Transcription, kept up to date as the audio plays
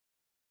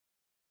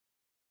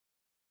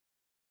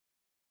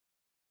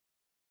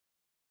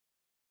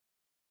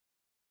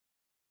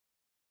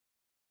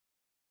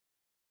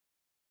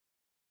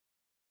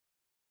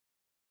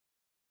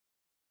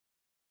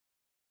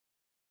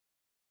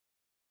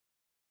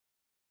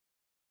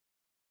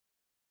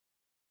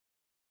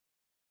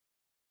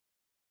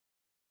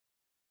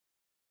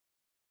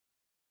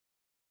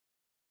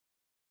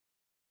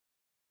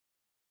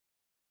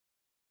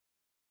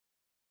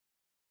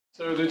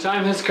So the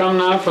time has come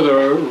now for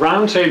the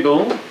round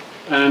table,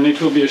 and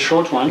it will be a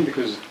short one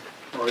because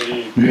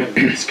already we have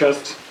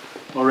discussed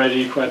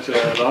already quite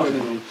a lot.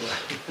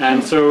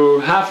 And so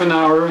half an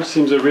hour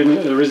seems a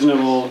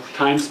reasonable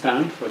time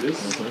span for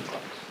this.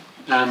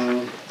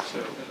 And so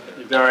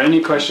if there are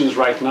any questions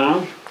right now,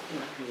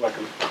 you're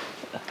welcome.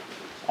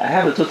 I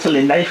have a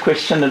totally naive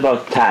question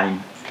about time,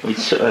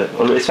 which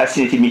always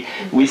fascinated me.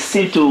 We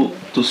seem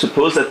to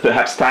suppose that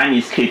perhaps time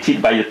is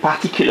created by a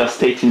particular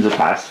state in the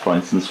past, for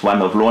instance,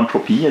 one of low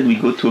entropy, and we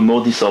go to a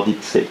more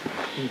disordered state.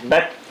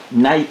 But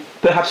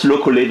perhaps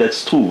locally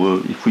that's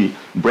true. If we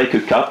break a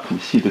cup, we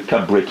see the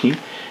cup breaking.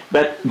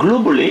 But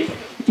globally,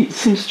 it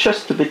seems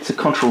just a bit the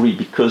contrary,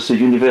 because the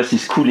universe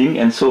is cooling,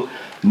 and so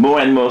more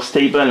and more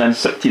stable and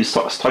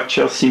subtle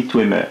structures seem to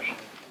emerge.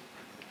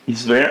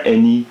 Is there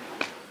any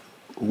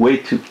way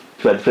to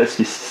address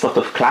this sort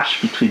of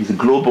clash between the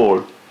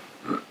global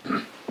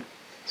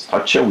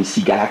structure, we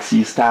see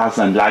galaxies, stars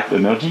and life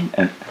emerging,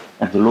 and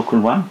the local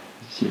one?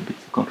 You see a bit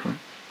the contrary.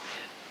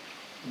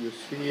 You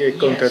see a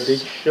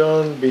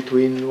contradiction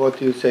between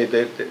what you say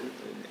that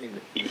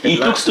it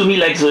looks to me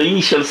like the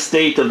initial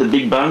state of the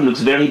Big Bang looks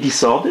very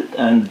disordered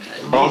and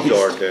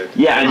disordered.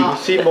 Yeah, and you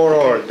see more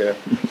order.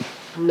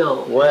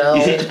 No. Well,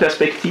 is it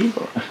perspective?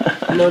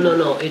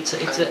 No. It's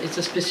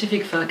a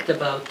specific fact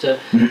about the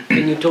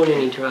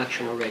Newtonian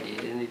interaction already,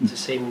 and it's the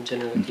same in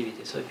general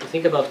relativity. So if you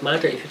think about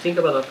matter, if you think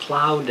about a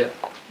cloud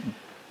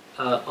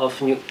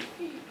of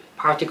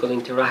particle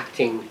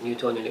interacting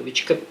Newtonianly,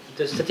 which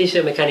the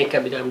statistical mechanics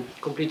can be done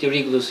completely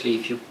rigorously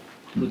if you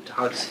put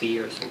hard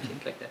spheres and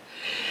things like that.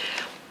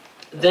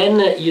 Then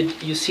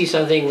you see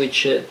something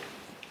which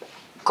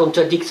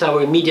contradicts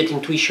our immediate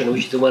intuition,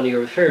 which is the one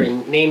you're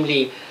referring,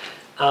 namely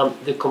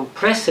the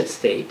compressed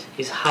state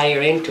is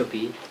higher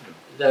entropy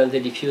than the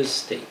diffuse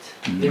state.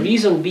 The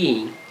reason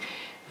being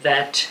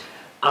that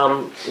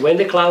when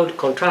the cloud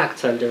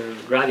contracts under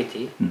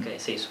gravity, okay,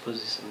 say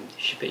suppose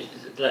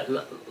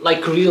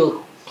like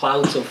real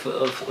clouds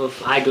of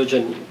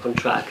hydrogen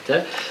contract,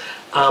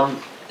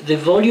 the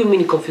volume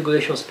in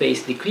configuration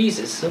space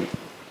decreases,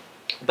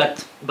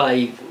 but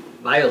by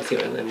Weyl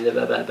theorem, I mean,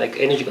 by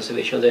energy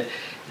conservation,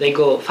 they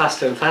go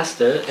faster and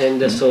faster,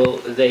 and so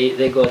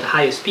they go at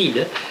higher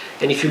speed.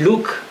 And if you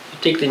look, you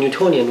take the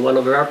Newtonian 1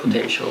 over r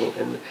potential,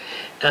 and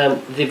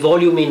the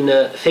volume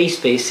in phase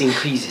space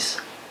increases.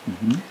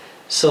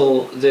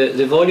 So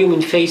the volume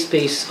in phase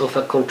space of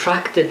a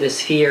contracted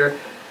sphere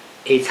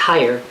is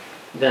higher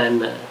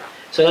than.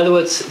 So in other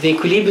words, the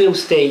equilibrium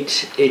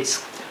state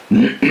it's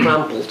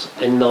crumpled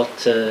and not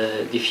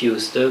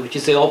diffused, which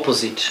is the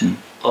opposite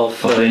of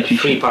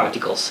free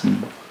particles.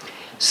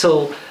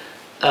 So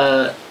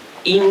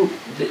in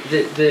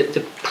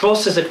the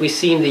process that we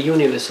see in the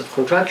universe of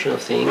contraction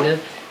of things,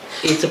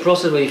 it's a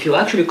process where if you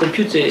actually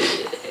compute the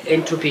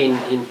entropy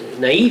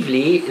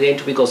naively, the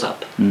entropy goes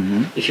up.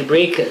 If you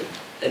break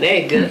an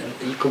egg,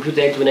 you compute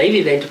the entropy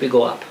naively, the entropy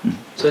go up.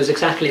 So it's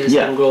exactly the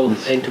same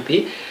growth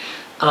entropy.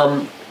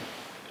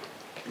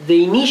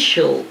 The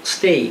initial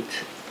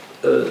state,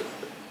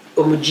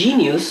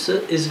 homogeneous,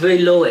 is very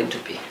low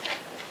entropy.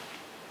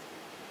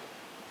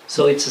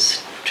 So it's a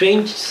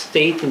strange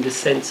state in the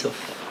sense of,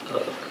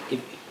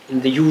 in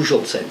the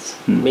usual sense.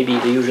 Maybe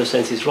the usual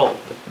sense is wrong.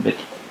 But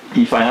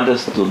if I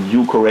understood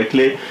you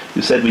correctly,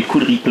 you said we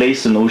could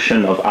replace the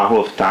notion of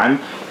arrow of time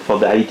for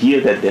the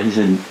idea that there is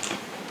an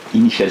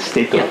initial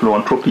state of low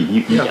entropy.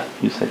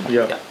 You said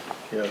that.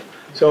 Yeah.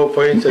 So,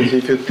 for instance,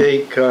 if you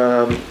take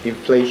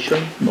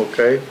inflation,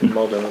 okay, the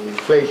model of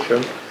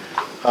inflation,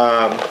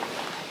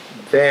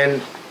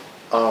 then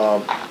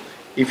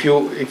if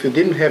you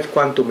didn't have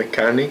quantum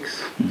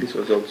mechanics, this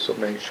was also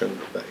mentioned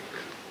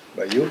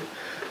by you,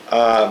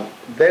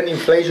 then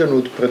inflation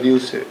would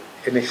produce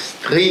an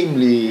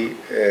extremely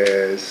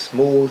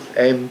smooth,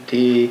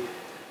 empty,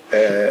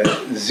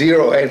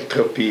 zero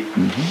entropy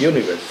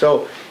universe.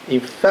 So,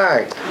 in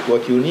fact,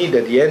 what you need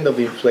at the end of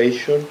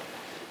inflation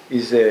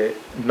is a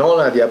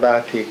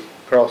non-adiabatic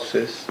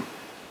process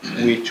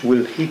which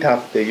will heat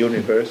up the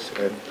universe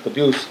and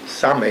produce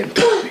some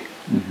entropy.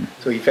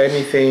 So, if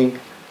anything,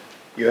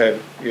 you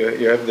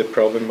have the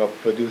problem of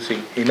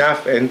producing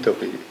enough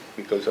entropy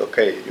because,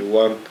 okay, you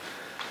want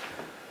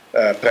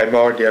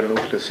primordial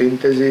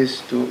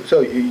nucleosynthesis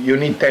so you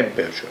need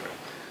temperature.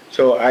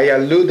 So I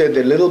alluded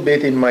a little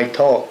bit in my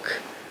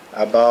talk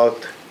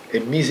about a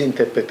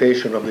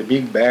misinterpretation of the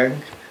Big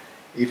Bang.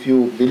 If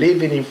you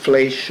believe in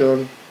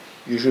inflation,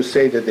 you should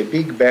say that the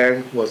Big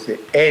Bang was the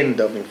end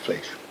of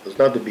inflation. It was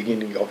not the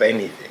beginning of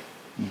anything.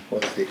 It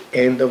was the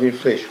end of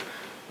inflation,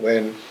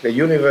 when the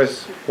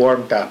universe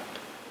warmed up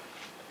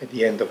at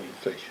the end of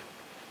inflation.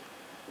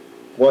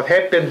 What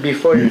happened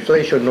before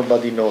inflation,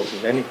 nobody knows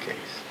in any case.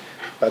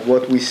 But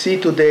what we see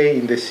today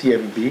in the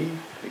CMB,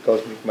 the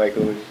cosmic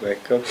microwave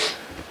record,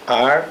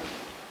 are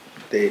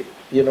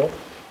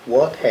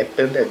what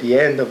happened at the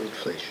end of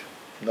inflation,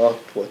 not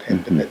what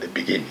happened at the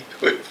beginning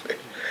of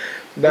inflation.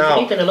 Now,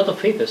 you've written a lot of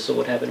papers on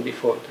what happened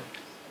before.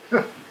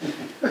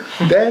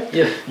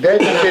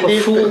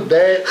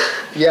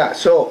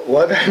 So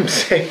what I'm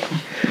saying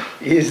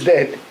is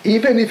that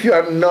even if you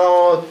are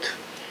not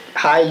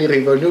highly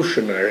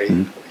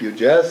revolutionary, you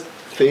just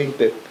think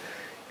that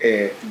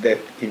that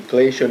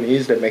inflation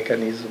is the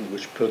mechanism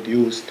which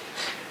produced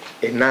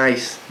a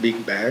nice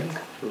Big Bang,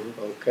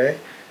 okay?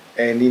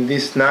 And in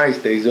this nice,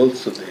 there is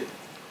also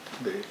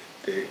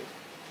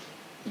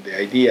the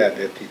idea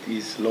that it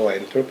is low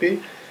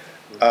entropy.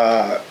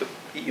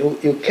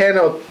 You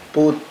cannot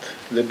put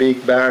the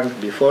Big Bang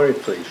before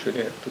inflation,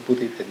 you have to put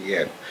it at the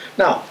end.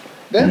 Now,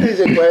 then there is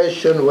a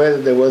question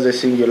whether there was a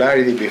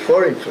singularity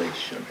before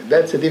inflation.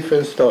 That's a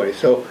different story.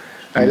 So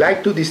I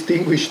like to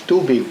distinguish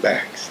two Big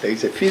Bangs. There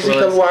is a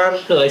physical one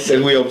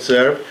that we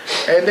observe,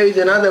 and there is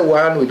another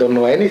one we don't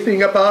know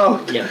anything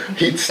about. Yeah.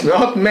 It's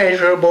not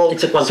measurable.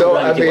 It's a quantum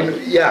gravity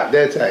one. Yeah,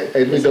 that's right.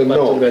 And we don't know.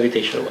 Quantum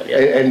gravitational one.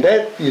 Yeah. And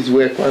that is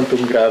where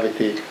quantum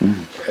gravity.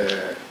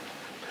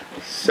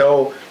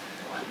 So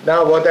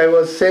now what I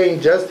was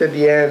saying just at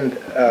the end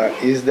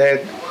is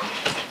that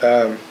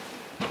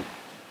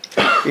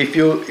if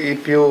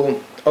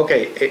you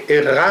okay,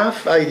 a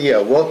rough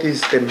idea what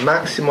is the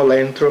maximal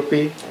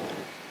entropy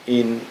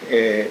in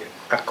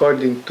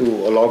according to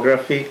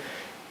holography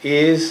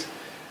is,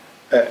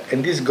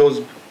 and this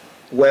goes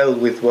well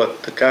with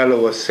what Carlo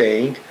was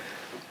saying,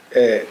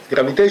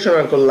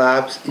 gravitational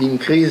collapse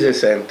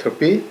increases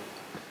entropy.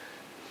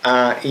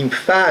 In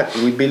fact,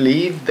 we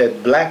believe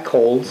that black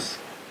holes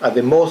are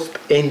the most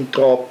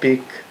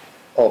entropic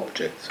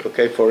objects,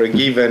 okay, for a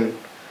given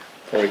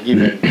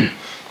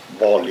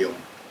volume,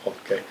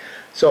 okay.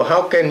 So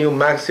how can you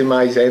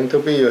maximize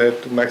entropy? You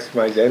have to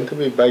maximize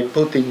entropy by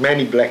putting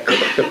many black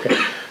holes, okay,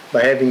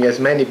 by having as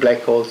many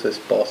black holes as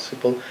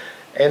possible.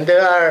 And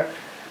there are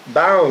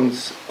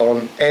bounds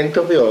on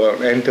entropy or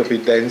on entropy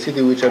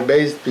density which are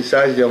based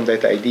precisely on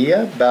that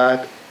idea,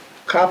 but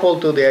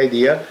coupled to the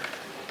idea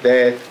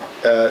that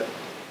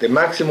the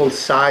maximal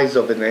size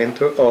of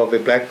of a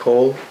black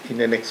hole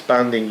in an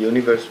expanding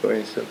universe, for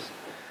instance,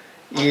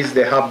 is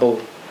the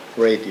Hubble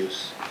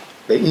radius,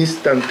 the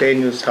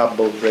instantaneous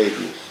Hubble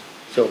radius.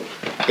 So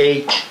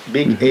h,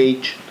 big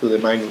H to the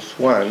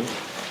 -1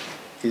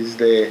 is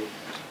the,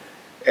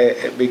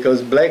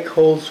 because black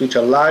holes which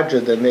are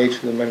larger than h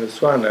to the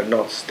 -1 are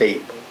not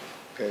stable.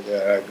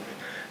 Okay,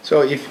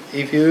 so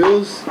if you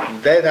use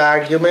that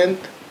argument,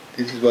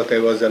 this is what I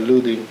was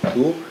alluding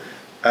to,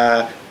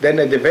 then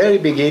at the very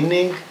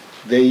beginning,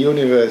 the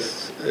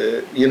universe,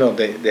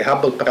 the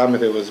Hubble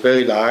parameter was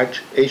very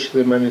large, h to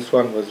the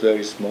 -1 was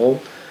very small.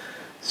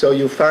 So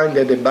you find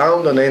that the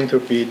bound on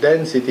entropy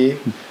density,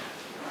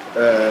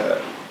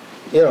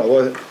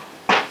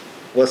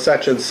 was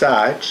such and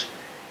such,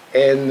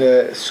 and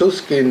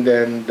Susskind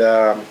and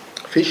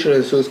Fisher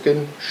and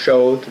Susskind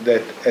showed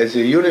that as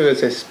the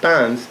universe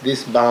expands,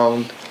 this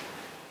bound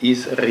is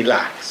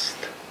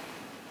relaxed.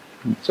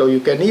 So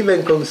you can even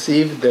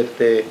conceive that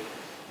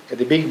at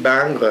the Big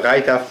Bang,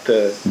 right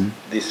after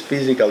this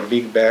physical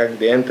Big Bang,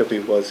 the entropy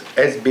was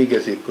as big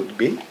as it could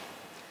be,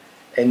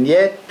 and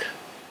yet,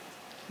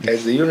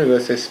 as the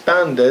universe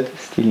expanded,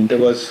 there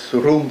was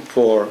room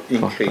for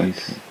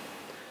increase.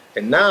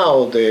 And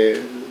now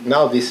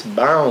this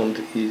bound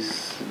is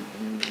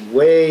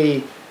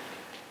way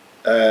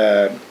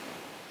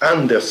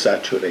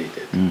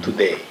undersaturated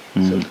today.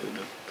 So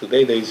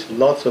today there is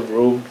lots of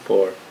room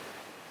for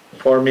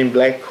forming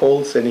black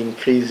holes and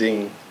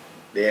increasing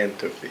the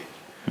entropy.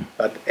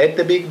 But at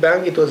the Big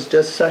Bang it was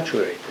just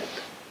saturated.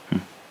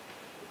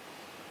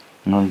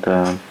 And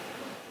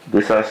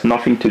this has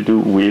nothing to do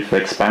with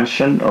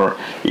expansion, or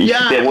if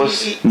there was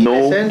no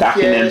dark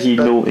energy,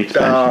 no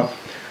expansion?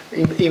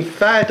 In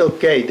fact,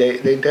 okay,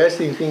 the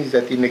interesting thing is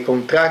that in a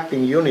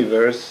contracting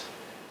universe,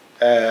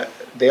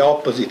 the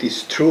opposite is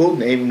true,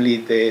 namely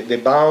the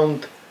bound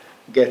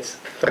gets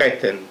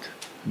threatened,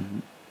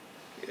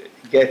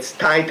 gets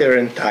tighter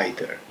and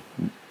tighter.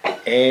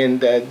 And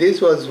this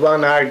was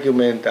one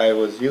argument I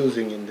was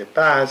using in the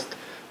past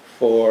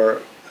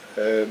for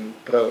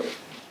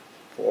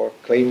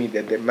claiming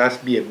that there must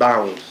be a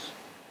bounce.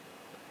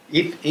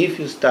 If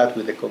you start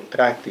with a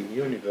contracting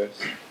universe,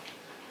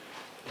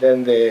 then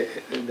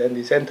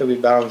these entropy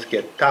bounds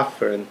get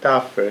tougher and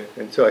tougher,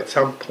 and so at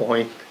some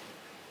point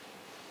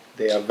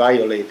they are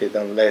violated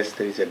unless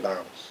there is a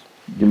bounce.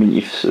 You mean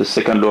if the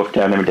second law of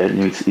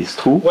thermodynamics is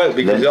true? Well,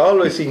 because you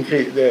always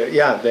increase,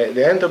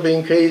 the entropy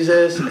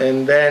increases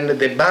and then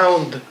the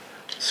bound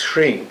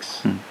shrinks.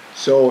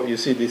 So you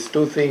see these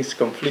two things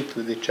conflict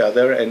with each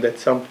other, and at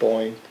some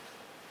point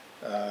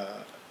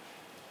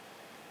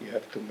you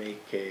have to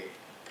make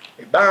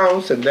a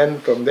bounce, and then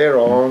from there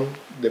on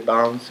the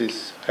bounce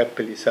is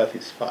happily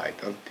satisfied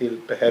until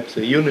perhaps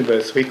the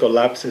universe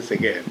recollapses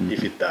again,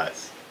 if it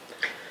does.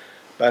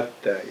 But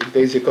if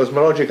there is a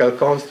cosmological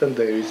constant,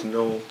 there is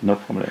no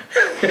problem.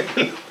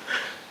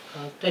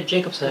 That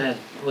Jacobson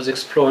was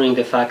exploring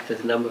the fact that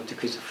the number of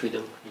degrees of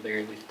freedom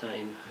vary with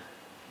time.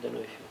 I don't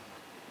know if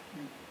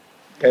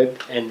you...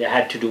 And it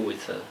had to do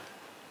with,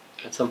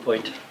 at some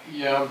point...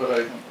 Yeah, but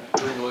I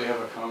don't really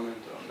have a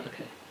comment on it.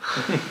 Okay.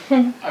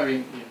 I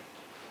mean,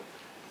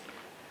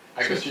 I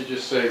guess you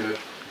just say that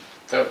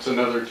that's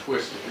another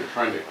twist if you're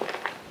trying to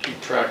keep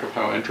track of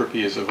how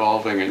entropy is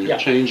evolving and you're Yeah.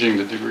 changing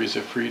the degrees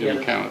of freedom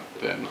Yeah. count,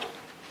 then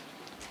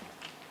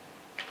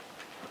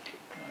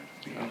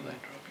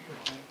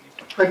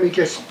Let me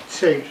just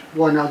say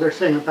one other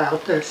thing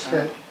about this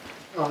that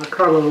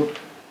Carlo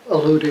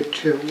alluded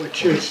to,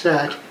 which is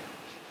that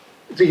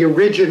the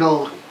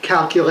original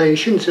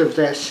calculations of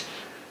this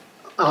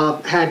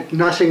had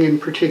nothing in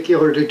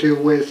particular to do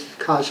with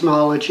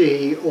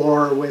cosmology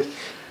or with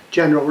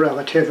general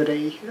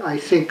relativity. I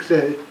think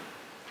the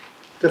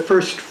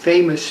first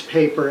famous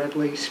paper, at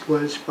least,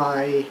 was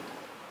by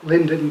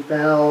Lyndon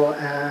Bell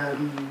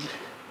and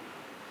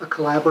a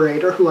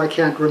collaborator who I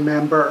can't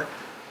remember,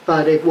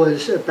 but it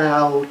was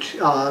about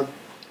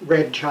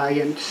red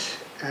giants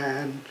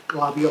and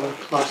globular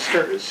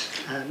clusters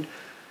and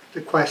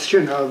the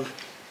question of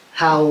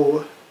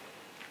how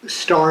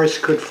stars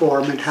could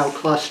form and how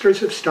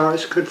clusters of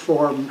stars could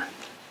form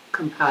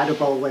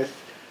compatible with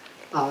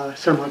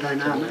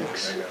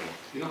thermodynamics.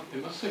 you know,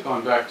 it must have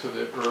gone back to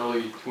the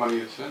early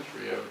 20th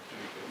century, I would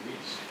think, at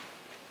least.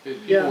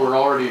 People Yeah. were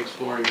already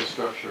exploring the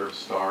structure of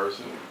stars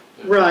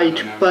and Right,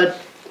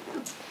 thermodynamics.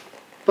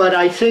 but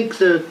I think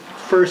the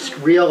first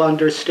real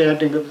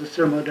understanding of the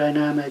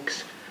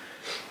thermodynamics,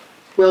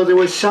 well, there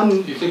was some,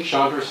 Do you think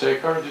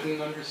Chandrasekhar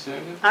didn't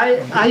understand it?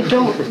 I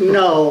don't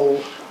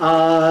know.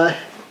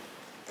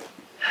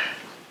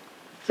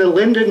 The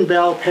Lyndon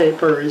Bell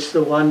paper is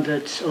the one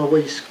that's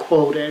always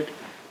quoted,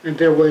 and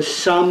there was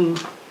some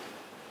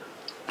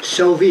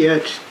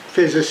Soviet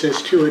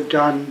physicist who had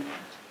done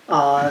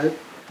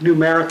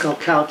numerical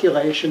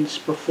calculations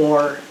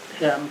before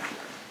him,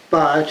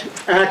 but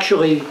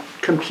actually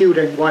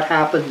computing what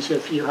happens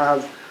if you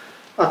have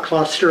a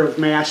cluster of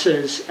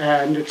masses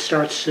and it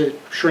starts to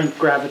shrink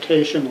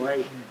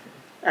gravitationally,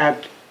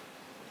 and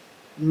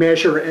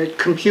measure it,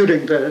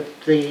 computing the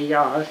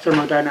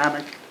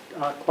thermodynamic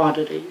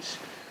quantities.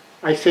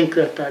 I think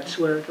that's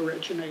where it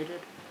originated.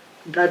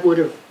 That would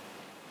have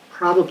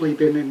probably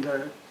been in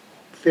the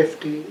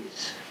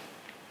 50s,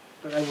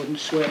 but I wouldn't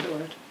swear to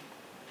it.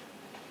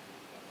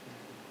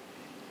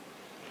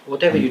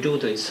 Whatever you do,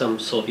 there is some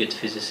Soviet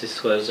physicist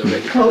who has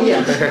already. Oh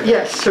yes,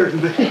 yes,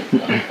 certainly.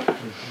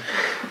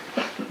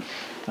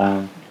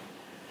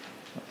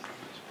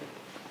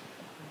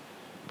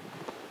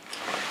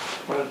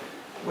 Well,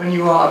 when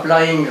you are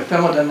applying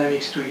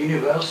thermodynamics to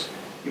universe,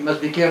 you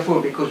must be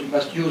careful because you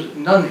must use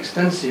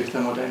non-extensive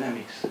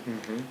thermodynamics.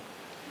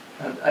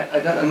 And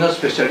I'm not a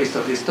specialist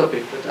of this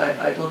topic, but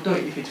I don't know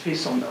if it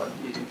fits or not,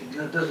 if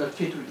it does not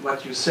fit with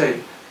what you say.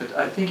 But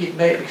I think it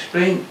may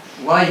explain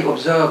why you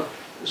observe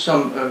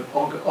some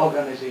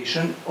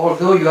organization,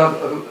 although you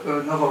have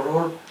an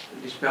overall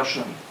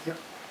dispersion. Yep.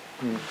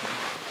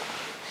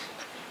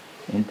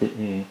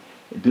 And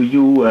do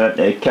you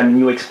can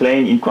you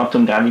explain in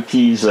quantum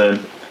gravity's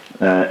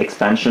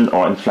expansion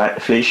or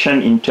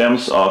inflation in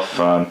terms of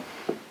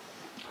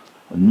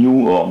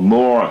new or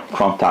more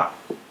quanta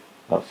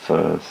of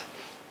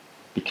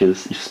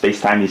because if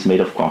space-time is made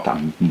of quanta,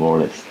 more or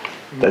less,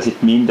 does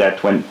it mean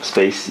that when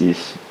space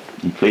is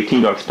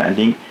inflating or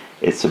expanding,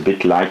 it's a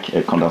bit like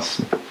a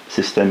condensed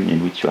system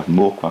in which you have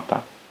more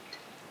quanta?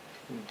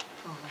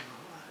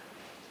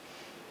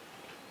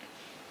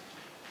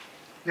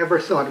 Never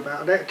thought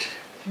about it.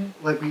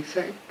 Let me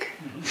think.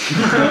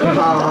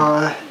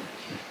 I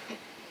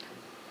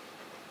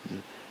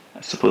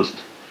suppose.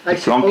 I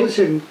suppose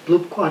in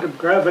loop quantum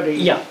gravity.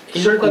 Yeah,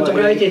 in loop quantum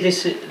gravity,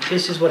 this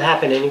is what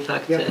happened, and in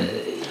fact, Yeah.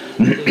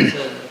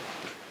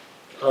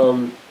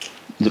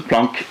 The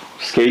Planck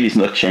scale is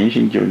not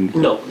changing during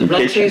no, the Planck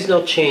scale inflation? is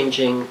not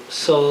changing.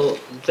 So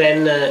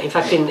then, in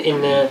fact,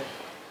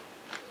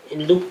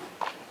 in loop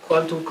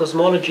quantum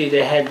cosmology,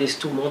 they had these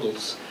two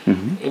models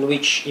in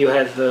which you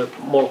have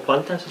more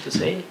quanta, so to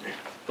say,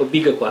 or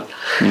bigger quanta,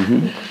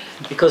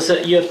 because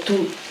you have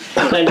two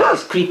kind of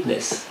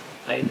discreteness,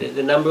 right?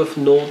 The number of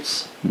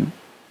nodes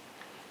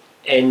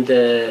and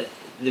the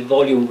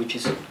volume, which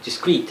is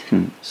discrete.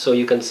 So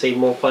you can say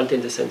more quanta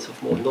in the sense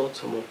of more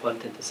nodes, or more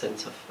quanta in the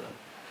sense of.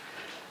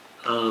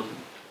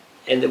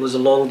 And there was a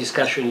long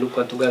discussion in loop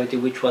quantum gravity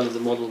which one of the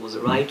model was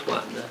the right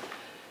one,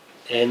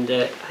 and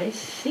I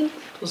think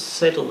it was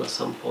settled at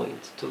some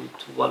point to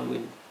one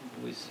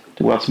with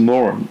Towards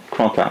more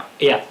quanta,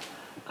 yeah,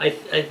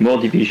 more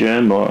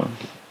division, more.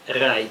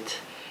 right,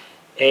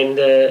 and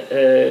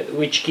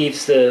which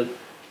gives the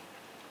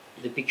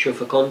picture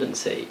of a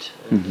condensate.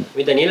 I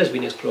mean, Daniel has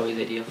been exploring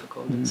the idea of a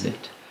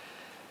condensate,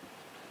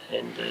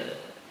 and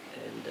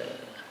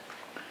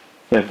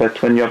Yeah,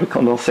 but when you have a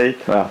condensate,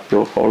 well,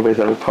 you always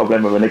have a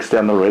problem of an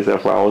external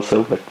reservoir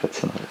also, but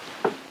that's another.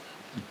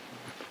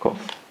 Of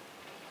course.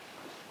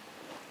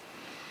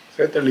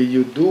 Certainly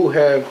you do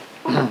have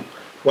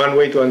one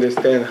way to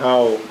understand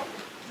how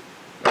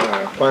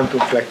quantum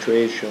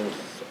fluctuations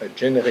are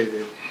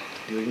generated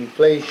during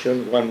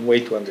inflation. One way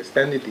to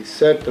understand it is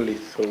certainly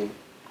through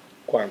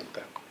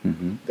quanta.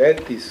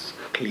 That is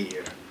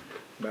clear.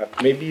 But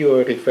maybe you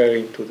are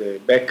referring to the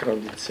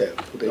background itself,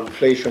 to the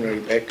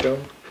inflationary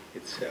background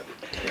itself.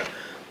 Yeah.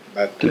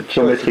 But The of course,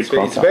 geometric it's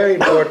quanta. very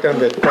important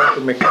that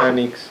quantum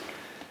mechanics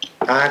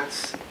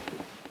acts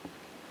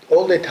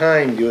all the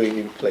time during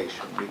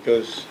inflation,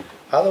 because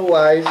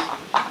otherwise,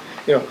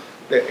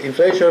 the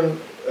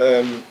inflation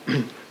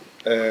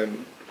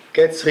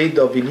gets rid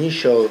of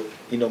initial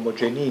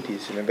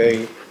inhomogeneities in a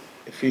very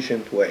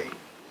efficient way.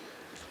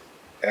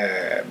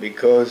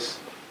 Because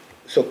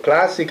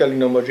classical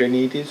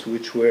inhomogeneities,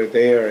 which were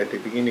there at the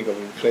beginning of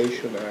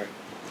inflation,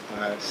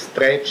 are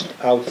stretched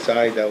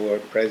outside our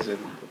present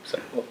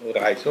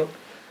horizon.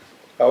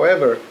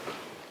 However,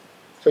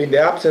 in the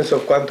absence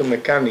of quantum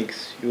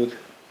mechanics, you'd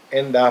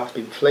end up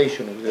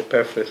inflation with a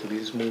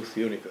perfectly smooth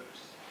universe.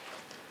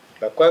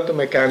 But quantum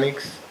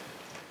mechanics,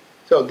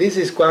 this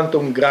is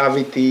quantum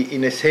gravity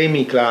in a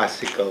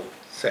semi-classical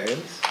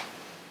sense,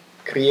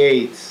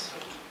 creates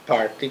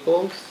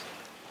particles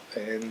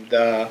and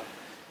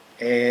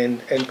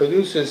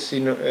produces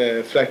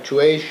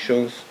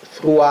fluctuations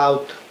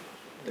throughout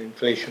the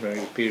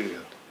inflationary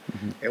period.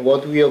 And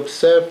what we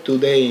observe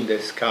today in the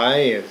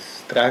sky as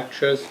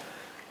structures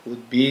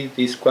would be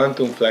these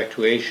quantum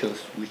fluctuations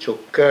which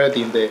occurred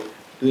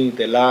during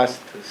the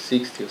last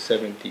 60 or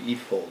 70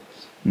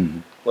 e-folds.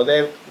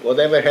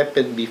 Whatever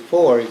happened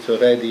before is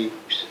already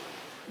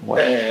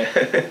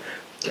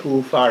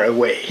too far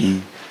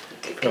away.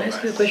 Can I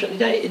ask you a question?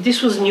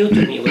 This was new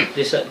to me,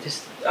 this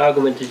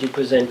argument that you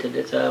presented.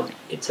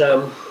 It's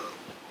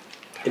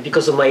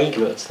because of my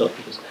ignorance, not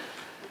because.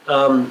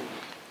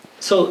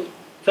 So,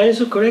 if I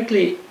understood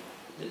correctly,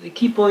 the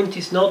key point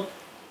is not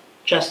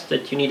just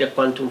that you need a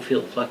quantum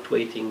field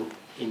fluctuating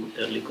in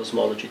early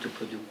cosmology to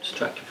produce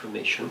structure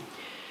formation,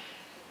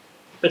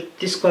 but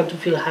this quantum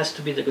field has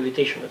to be the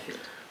gravitational field.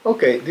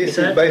 Okay, this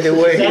is, by the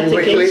way,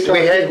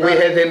 we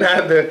had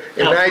another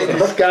nice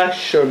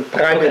discussion,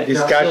 private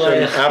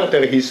discussion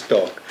after his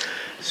talk.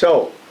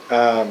 So,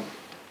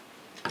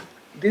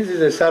 this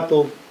is a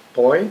subtle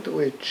point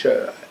which,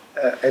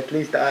 at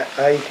least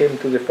I came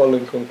to the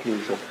following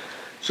conclusion.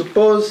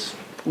 Suppose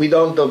we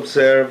don't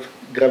observe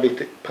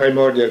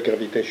primordial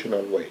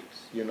gravitational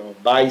waves.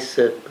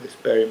 Bicep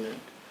experiment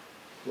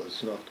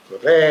was not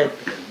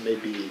correct, and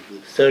maybe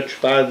we'll search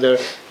further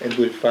and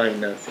we'll find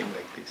nothing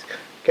like this.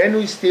 Can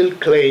we still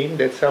claim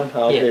that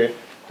somehow the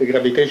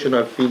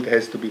gravitational field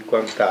has to be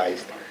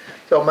quantized?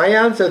 So my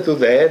answer to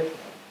that,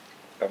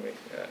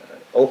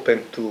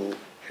 open to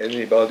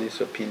anybody's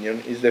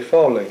opinion, is the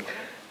following: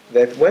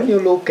 that when you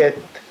look at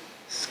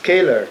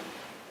scalar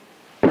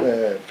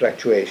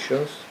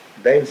fluctuations,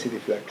 density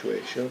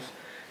fluctuations,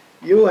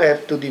 you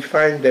have to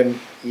define them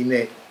in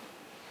a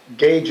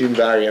gauge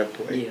invariant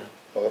way.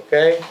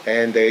 Okay?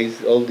 And there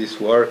is all this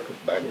work of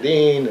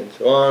Bardeen and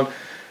so on,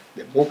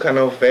 the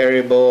Mukhanov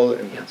variable,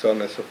 and so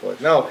on and so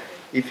forth. Now,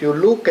 if you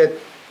look at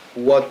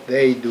what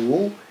they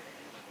do,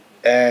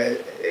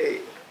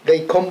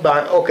 they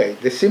combine,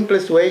 the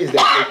simplest way is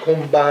that they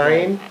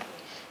combine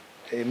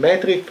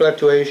metric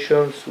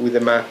fluctuations with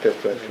the matter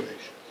fluctuations.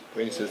 For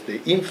instance, the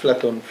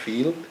inflaton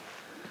field,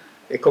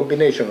 a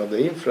combination of the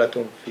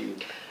inflaton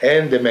field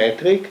and the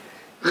metric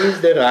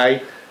is the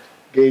right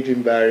gauge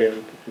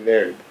invariant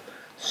variable.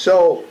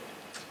 So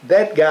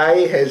that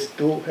guy has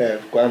to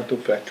have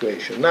quantum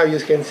fluctuation. Now you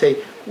can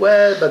say,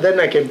 well, but then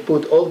I can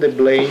put all the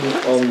blame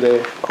on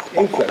the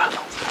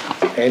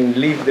inflaton and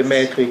leave the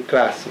metric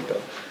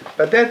classical.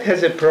 But that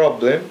has a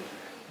problem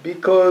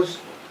because,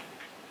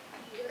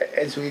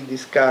 as we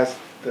discussed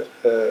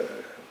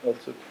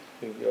also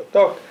in your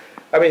talk,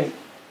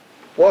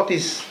 what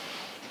is,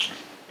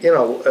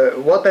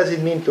 what does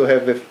it mean to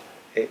have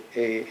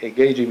a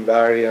gauge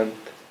invariant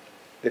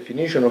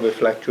definition of a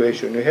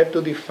fluctuation? You have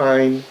to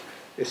define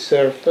a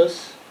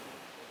surface,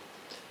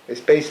 a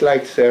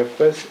space-like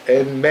surface,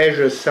 and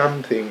measure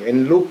something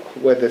and look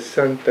whether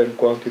certain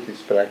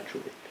quantities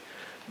fluctuate.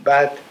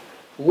 But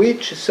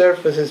which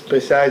surfaces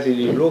precisely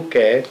you look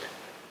at,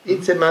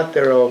 it's a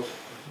matter of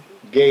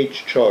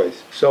gauge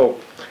choice. So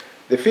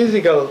the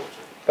physical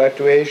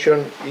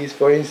fluctuation is,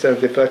 for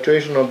instance, the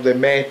fluctuation of the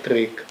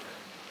metric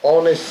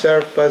on a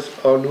surface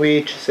on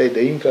which, say,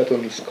 the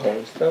inflaton is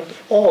constant,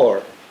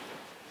 or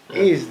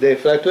is the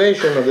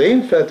fluctuation of the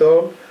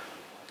inflaton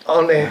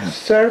on a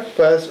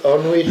surface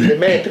on which the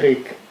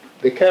metric,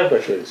 the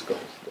curvature, is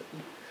constant.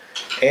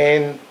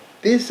 And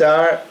these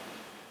are,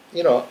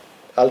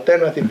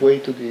 alternative way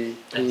to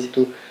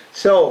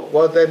So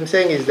what I'm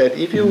saying is that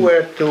if you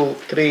were to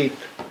treat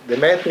the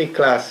metric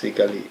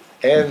classically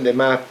and the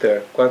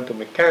matter quantum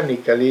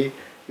mechanically,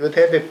 you would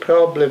have a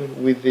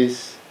problem with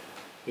this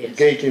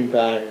gauge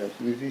invariance,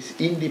 with this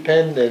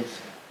independence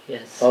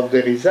of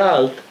the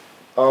result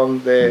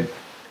on the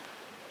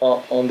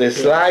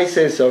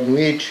slices on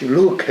which you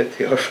look at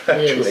your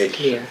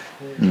fluctuation.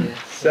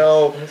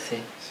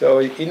 So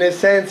in a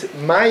sense,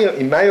 in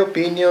my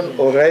opinion,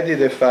 already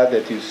the fact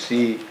that you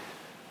see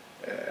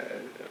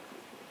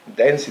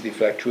density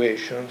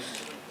fluctuations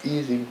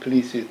is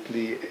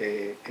implicitly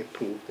a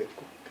proof that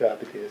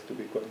gravity has to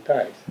be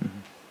quantized.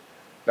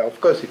 Now,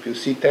 of course, if you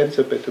see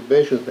tensor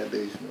perturbations, then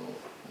there is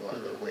no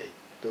other way.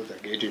 Those are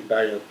gauge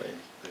invariant by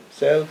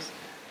themselves.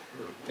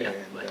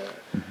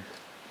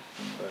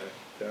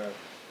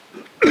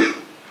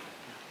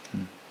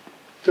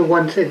 The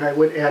one thing I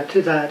would add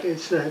to that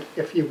is that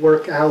if you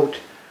work out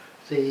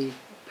the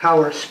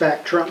power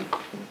spectrum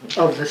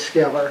of the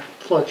scalar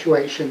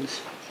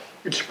fluctuations,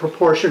 it's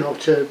proportional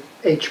to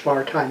h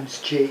bar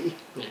times g.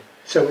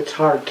 So it's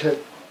hard to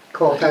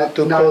call that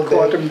not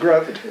quantum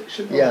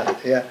gravitational.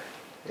 Yeah.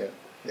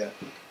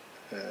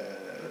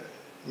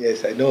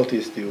 Yes, I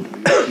noticed you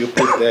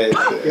put that,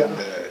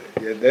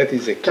 and that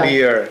is a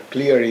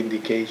clear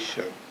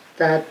indication.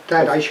 That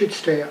I should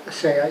say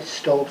I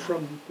stole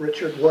from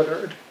Richard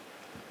Woodard.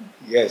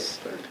 Yes.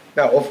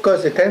 Now, of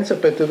course, the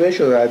tensor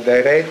perturbations are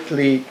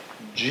directly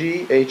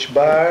g h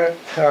bar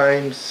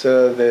times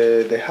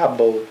the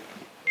Hubble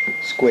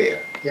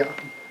square. Yeah.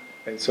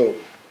 And so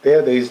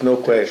there is no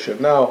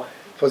question. Now,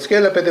 for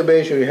scalar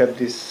perturbation, you have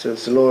these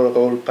slow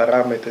roll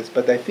parameters,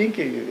 but I think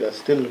you are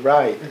still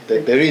right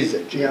that there is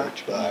a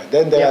GH bar.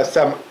 Then there are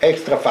some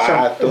extra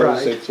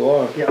factors and so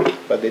on,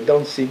 but they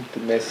don't seem to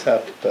mess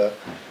up. So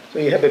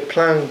you have a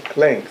Planck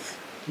length,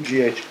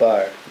 GH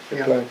bar, a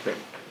Planck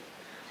length.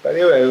 But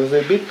anyway, I was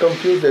a bit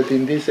confused that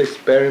in this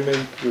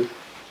experiment with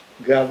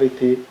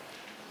gravity,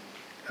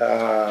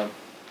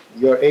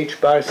 your H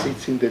bar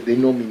sits in the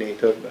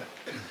denominator, but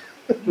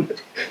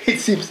it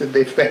seems that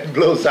the effect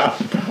blows up.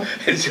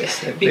 It's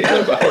just that the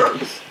H bar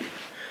is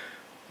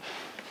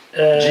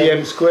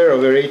gm square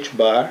over H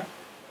bar.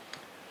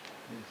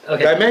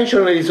 Okay.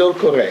 Dimensionally is all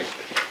correct.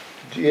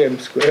 Gm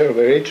square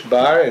over H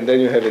bar, and then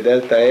you have a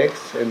delta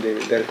x and a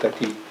delta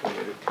t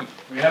over t.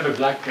 We have a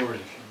blackboard.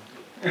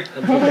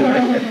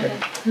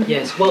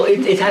 Yes, well,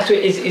 it has to,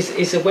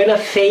 it's when a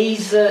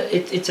phase,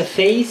 it's a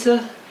phase.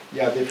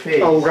 Yeah, the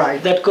phase. Oh,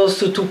 right. That goes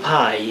to 2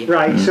 pi.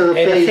 Right, so the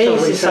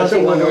phase is has a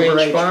something 1 over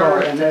H h bar.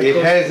 bar. And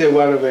It has a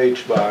 1 over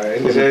H bar,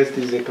 and the rest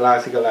is a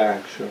classical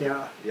action.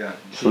 Yeah.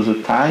 So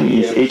the time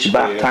is H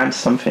bar times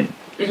something.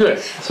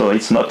 Yes. So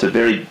it's not a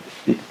very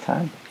big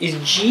time. Is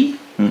G,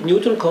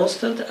 Newton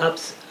constant,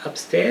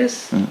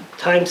 upstairs,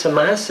 times a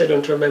mass, I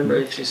don't remember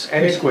if it's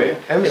M square.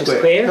 M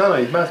square. No,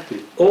 it must be.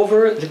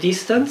 Over the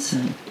distance,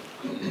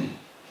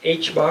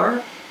 H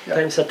bar,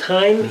 times a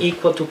time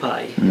equal to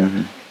pi.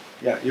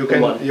 Yeah, you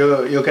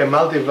can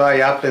multiply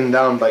up and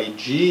down by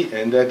g,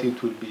 and that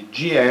it would be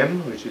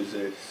gm, which is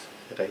a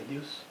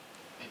radius.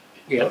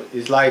 Yeah, so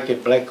it's like a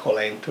black hole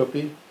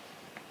entropy.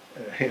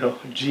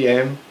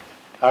 Gm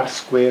r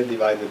squared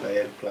divided by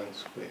L Planck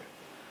square.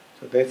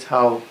 So that's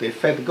how the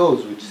effect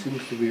goes, which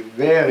seems to be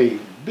very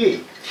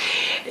big.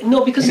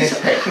 No, because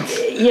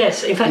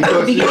yes, in fact, at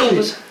the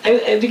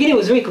beginning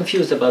I was very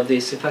confused about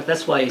this. In fact,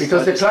 that's why I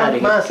because the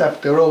started Planck mass,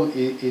 after all,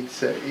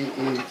 it's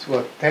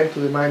what, 10 to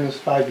the minus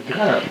 5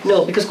 grams.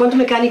 No, because quantum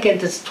mechanics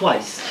enters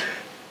twice.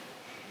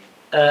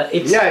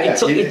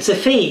 It's a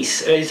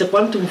phase. It's a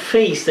quantum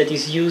phase that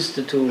is used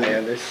to. I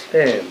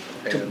understand.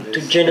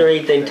 To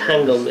generate the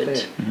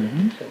entanglement.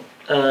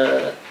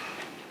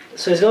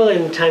 So it's not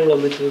an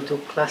entanglement to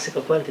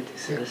classical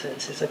quantities in a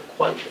sense. It's a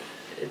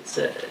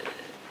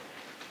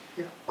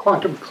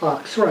quantum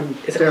clocks run.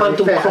 It's a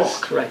quantum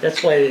clock, right?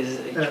 That's why it is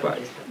H bar.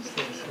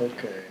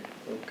 Okay.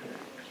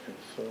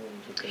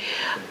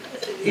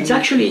 It's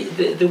actually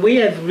the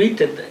way I've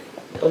written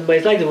on my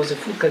slide. There was a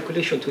full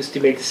calculation to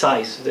estimate the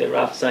size, the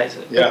rough size.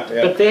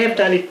 But they have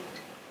done it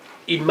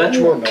in much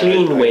more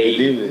clean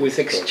way with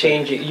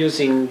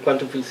using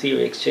quantum field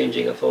theory,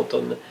 exchanging a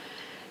photon,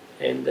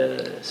 and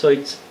so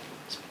it's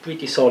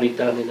pretty solid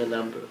done in a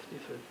number of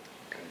different.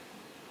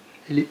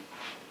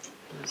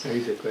 There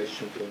is a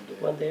question from there.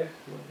 One there.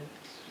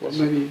 Well,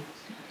 maybe.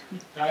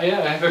 I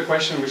have a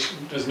question which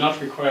does not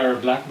require a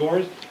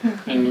blackboard,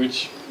 and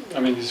which, I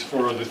mean, is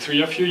for the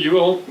three of you. You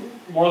all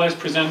more or less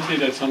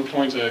presented at some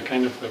point a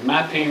kind of a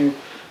mapping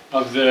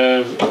of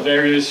the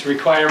various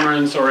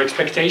requirements or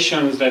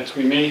expectations that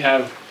we may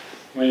have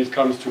when it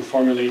comes to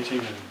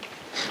formulating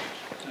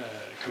a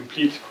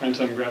complete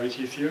quantum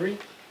gravity theory.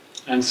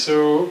 And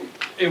so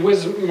it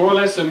was more or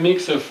less a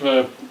mix of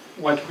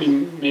what we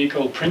may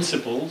call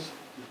principles,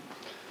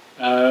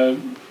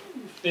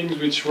 things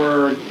which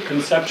were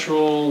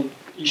conceptual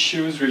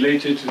issues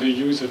related to the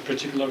use of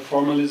particular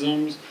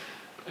formalisms,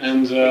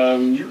 and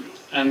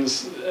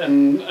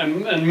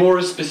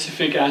more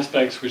specific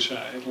aspects which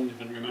I don't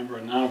even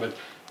remember now. But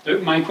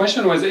my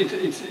question was,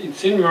 it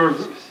seemed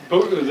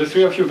the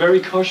three of you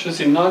very cautious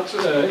in not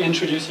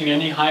introducing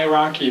any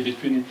hierarchy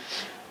between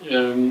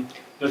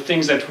the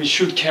things that we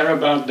should care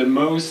about the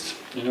most,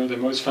 the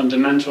most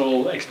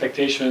fundamental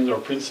expectations or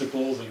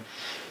principles,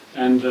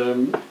 and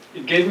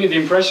it gave me the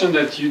impression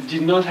that you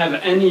did not have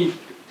any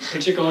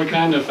particular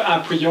kind of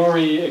a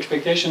priori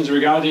expectations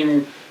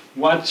regarding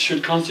what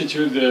should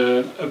constitute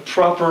a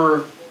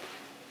proper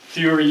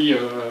theory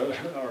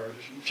or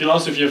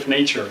philosophy of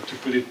nature, to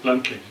put it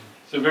bluntly.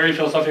 It's a very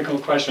philosophical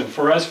question.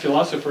 For us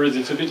philosophers,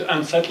 it's a bit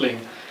unsettling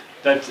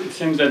that it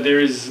seems that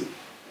there's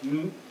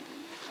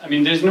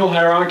no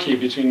hierarchy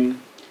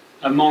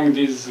among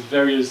these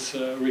various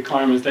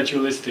requirements that you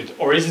listed,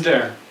 or is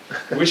there?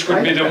 Which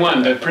would be the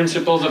one? The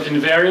principles of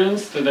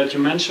invariance that you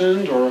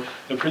mentioned, or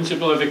the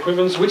principle of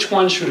equivalence? Which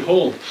one should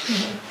hold?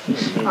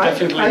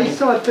 Definitely. I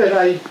thought that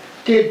I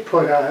did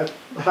put a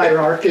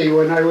hierarchy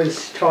when I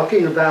was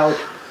talking about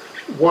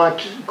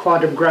what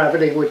quantum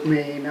gravity would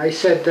mean. I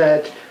said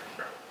that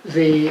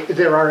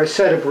there are a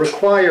set of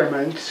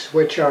requirements,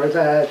 which are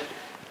that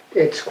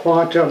it's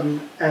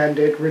quantum and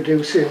it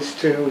reduces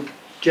to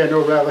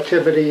general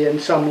relativity in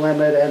some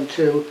limit and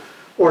to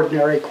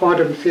ordinary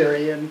quantum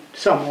theory in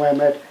some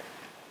limit.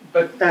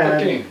 But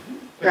okay,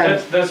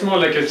 but that's more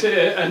like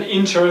an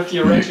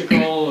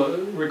inter-theoretical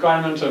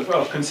requirement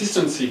of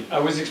consistency. I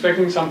was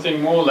expecting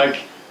something more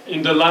like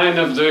in the line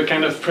of the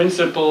kind of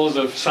principles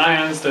of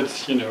science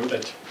that, you know,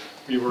 that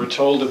we were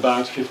told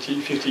about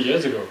 50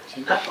 years ago,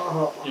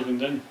 even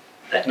then.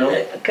 No?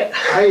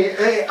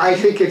 I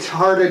think it's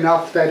hard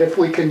enough that if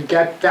we can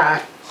get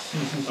that,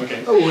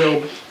 okay.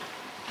 we'll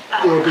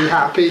be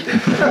happy. I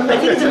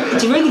think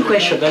it's a very good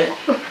question, but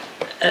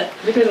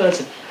let me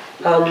answer.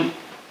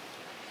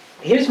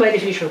 Here's my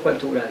definition of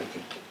quantum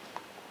gravity.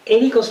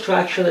 Any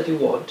construction that you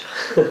want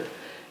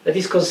that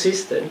is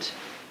consistent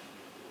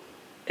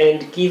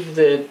and give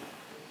the,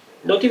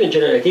 not even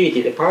general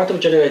relativity, the part of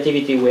general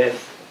relativity we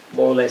have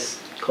more or less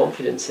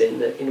confidence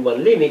in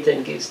one limit,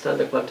 and give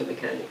standard quantum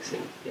mechanics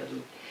in the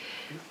other.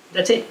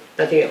 That's it,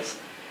 nothing else.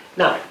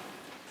 Now,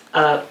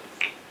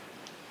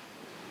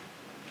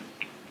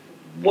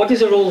 what is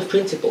the role of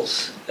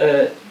principles?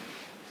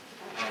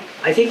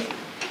 I think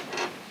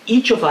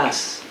each of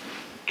us,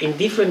 in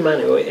different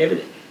manner,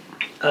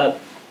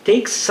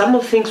 takes some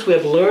of the things we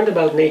have learned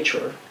about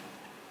nature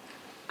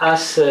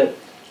as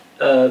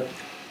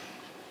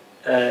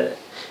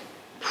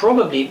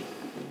probably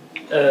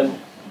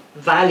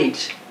valid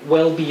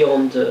well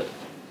beyond the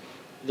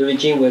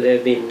regime where they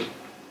have been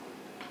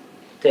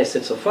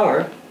tested so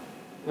far.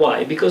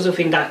 Why? Because of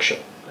induction.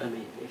 I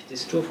mean, if it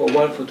is true for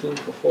 1, for 2,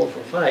 for 4, for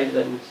 5,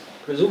 then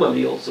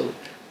presumably also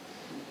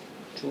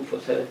true for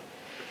 7.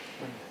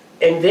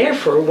 And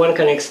therefore, one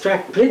can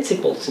extract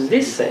principles in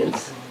this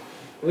sense,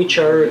 which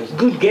are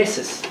good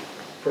guesses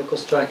for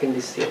constructing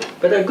this theory.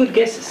 But are good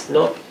guesses,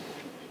 not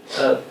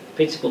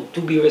principles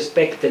to be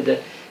respected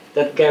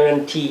that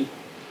guarantee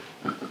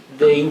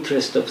the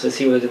interest of the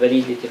theory, the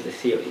validity of the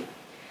theory.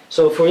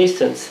 So, for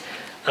instance,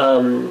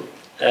 what's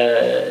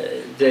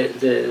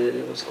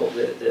called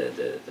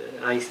the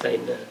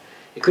Einstein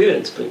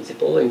equivalence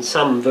principle, in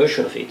some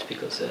version of it,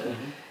 because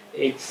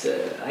it's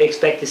I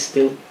expect it's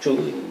still true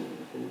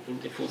in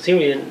the full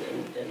theory, and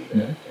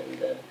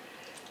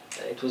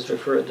it was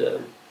referred.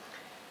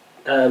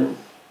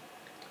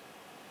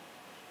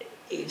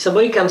 If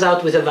somebody comes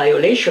out with a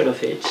violation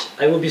of it,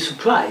 I will be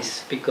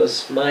surprised,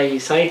 because my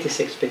scientist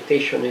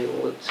expectation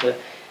would.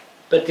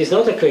 But it's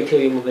not a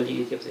criterion of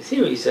validity of the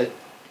theory.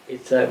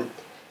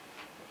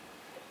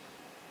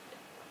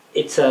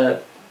 It's a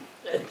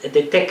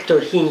detector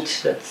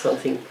hint that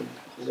something could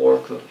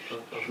work or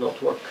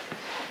not work.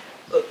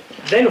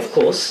 Then, of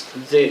course,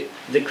 the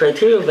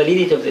criteria of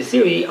validity of the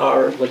theory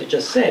are what you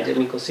just said. I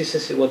mean,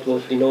 consistency with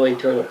what we know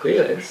internal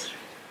coherence.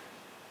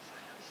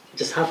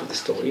 Just half of the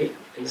story.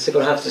 And the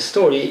second half of the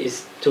story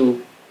is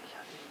to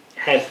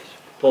have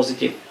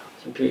positive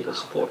empirical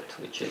support,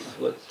 which is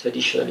what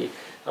traditionally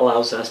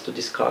allows us to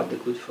discard the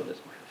good from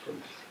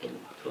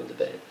the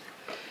bad.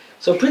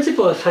 So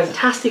principles are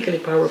fantastically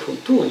powerful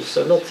tools,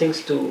 are not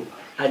things to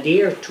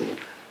adhere to,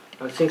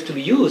 are things to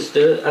be used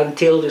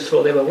until you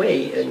throw them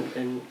away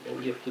and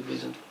you have good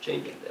reason for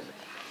changing them.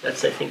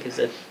 That's, I think, is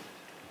a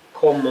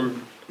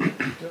common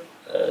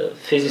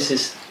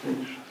physicist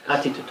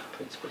attitude to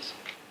principles.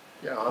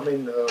 Yeah, I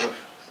mean,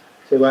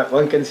 so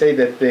one can say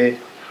that the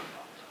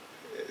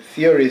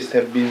theorists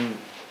have been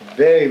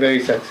very, very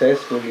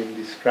successful in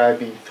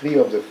describing 3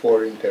 of the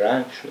 4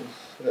 interactions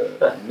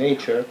in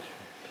nature.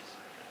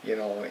 You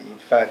know, in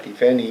fact,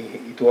 if any,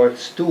 it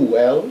works too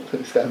well,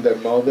 the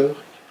standard model.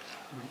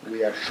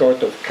 We are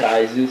short of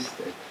crisis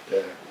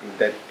in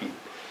that field.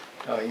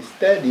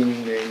 Instead,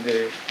 in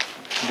the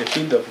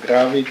field of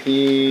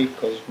gravity,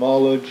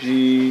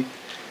 cosmology,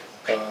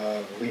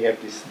 we have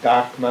this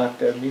dark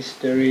matter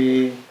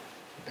mystery,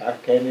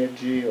 dark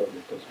energy, or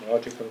the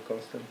cosmological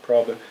constant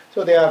problem.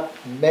 So there are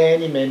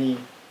many, many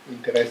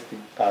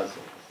interesting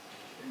puzzles.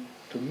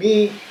 To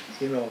me,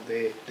 you know,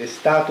 the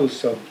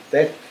status of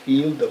that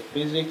field of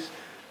physics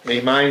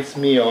reminds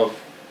me of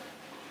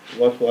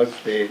what was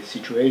the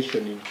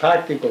situation in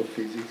particle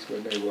physics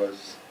when I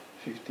was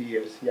 50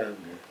 years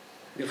younger.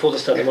 Before the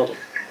standard model.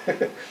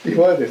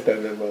 Before the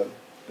standard model,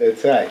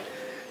 that's right.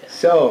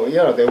 So, you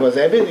know, there was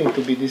everything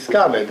to be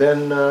discovered,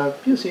 and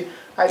you see,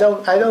 I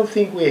don't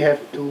think we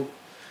have to,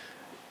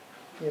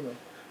 you know,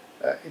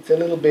 it's a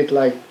little bit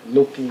like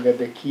looking at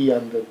the key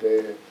under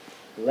the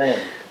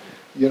lamp.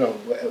 You know,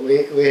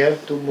 we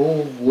have to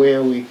move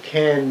where we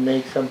can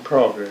make some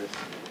progress,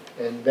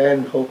 and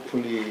then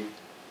hopefully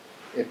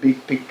a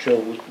big picture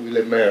will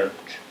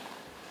emerge.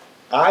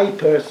 I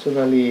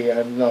personally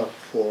am not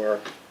for,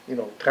 you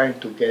know, trying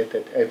to get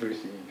at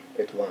everything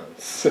at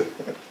once.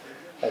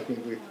 I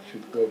think we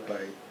should go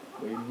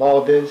be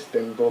modest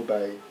and go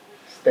by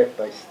step,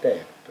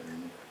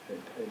 and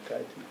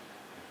try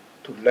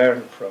to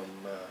learn from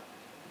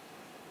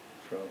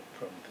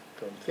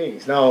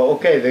things. Now,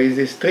 okay, there is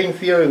a string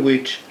theory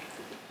which,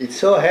 it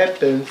so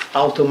happens,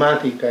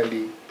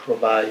 automatically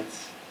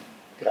provides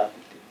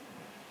gravity.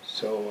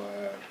 So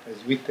as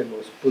Witten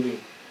was putting,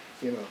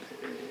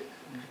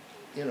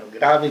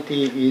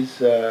 gravity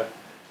is a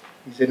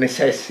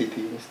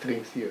necessity in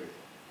string theory,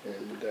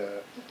 and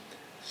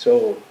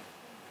so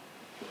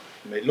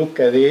you may look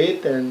at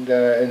it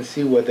and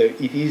see whether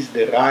it is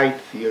the right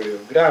theory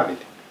of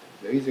gravity.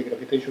 There is a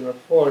gravitational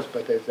force,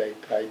 but as I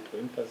tried to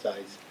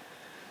emphasize,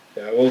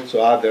 there are also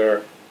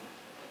other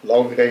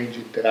long-range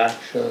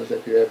interactions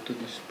that you have to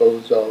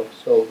dispose of.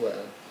 So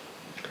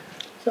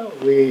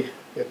we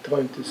are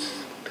trying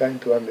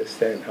to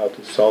understand how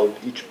to solve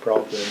each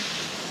problem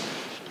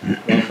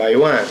one by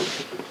one.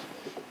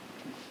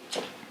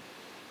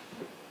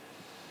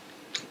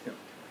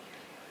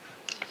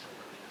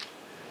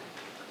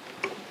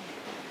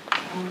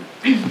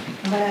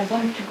 But I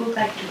want to go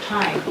back to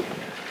time.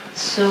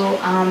 So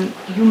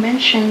you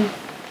mentioned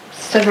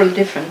several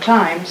different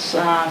times,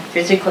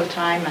 physical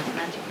time,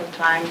 mathematical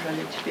time,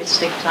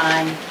 relativistic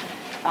time,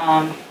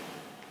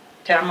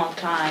 thermal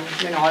time,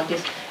 all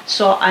this.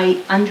 So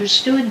I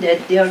understood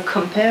that they are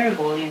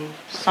comparable in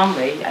some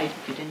way. I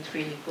didn't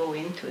really go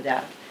into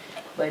that.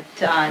 But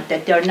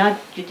that they're not,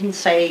 you didn't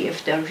say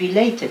if they're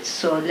related.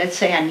 So let's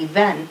say an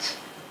event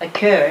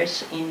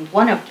occurs in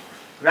one of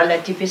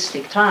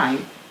relativistic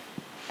time,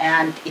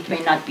 and it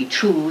may not be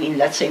true in,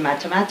 let's say,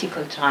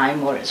 mathematical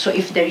time. Or so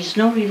if there is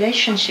no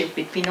relationship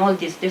between all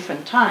these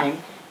different time,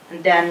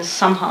 and then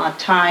somehow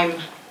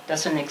time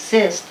doesn't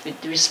exist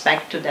with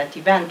respect to that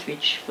event,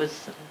 which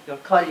was your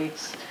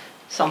colleagues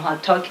somehow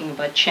talking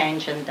about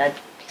change, and that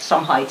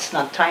somehow it's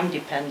not time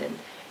dependent.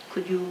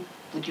 Would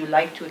you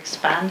like to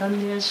expand on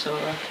this? Or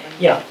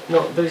yeah,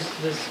 no, there's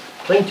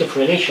plenty of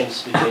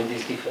relations between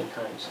these different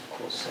times, of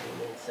course.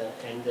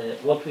 I mean,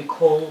 what we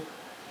call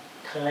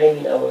time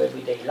in our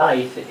everyday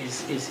life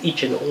is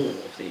each and all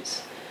of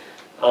these.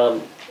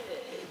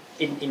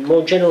 In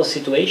more general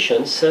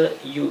situations,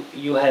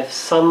 you have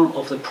some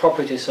of the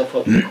properties of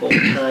what we call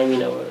time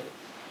in our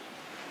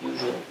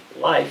usual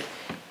life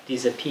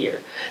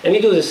disappear. Let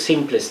me do the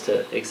simplest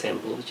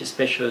example, which is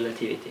special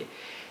relativity.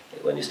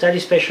 When you study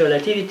special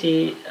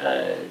relativity,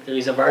 there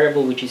is a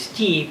variable which is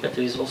t, but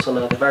there is also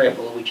another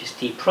variable which is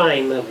t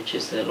prime, which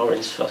is the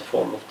Lorentz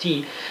form of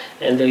t,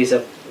 and there is a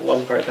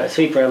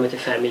three-parameter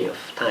family of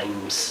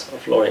times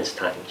of Lorentz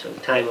time. So the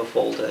time of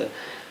all the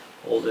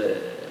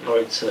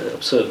Lorentz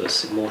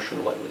observers in motion.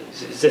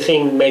 It's the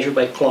thing measured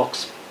by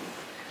clocks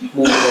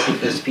moving at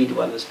different speed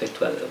one respect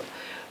to other.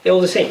 They're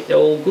all the same. They're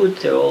all good.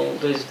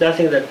 There's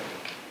nothing that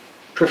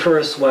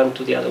prefers one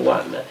to the other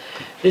one.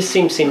 This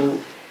seems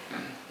in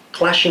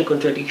clashing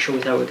contradiction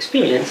with our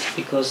experience,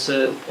 because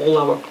all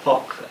our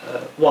clock,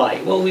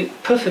 why? Well, we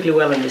perfectly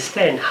well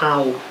understand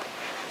how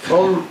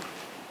from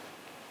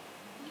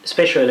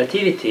special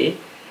relativity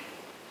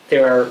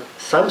there are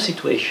some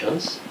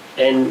situations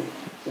and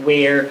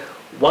where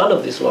one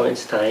of these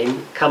Lorentz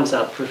time comes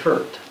out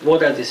preferred.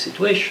 What are these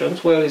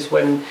situations? Well, it's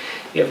when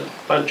you have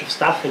a bunch of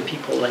stuff and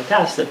people like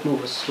us that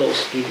move at slow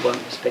speed one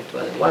respect to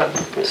other one.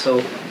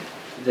 So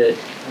the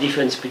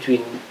difference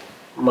between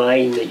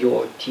mine,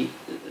 your t,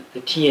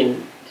 the t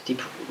and the t,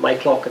 my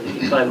clock and the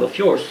t prime of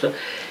yours,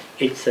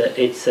 it's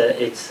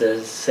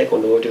a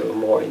second order or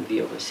more in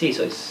v over c,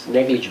 so it's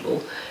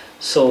negligible.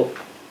 So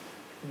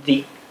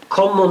the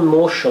common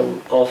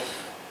motion of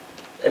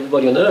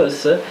everybody on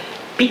Earth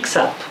picks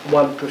up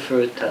one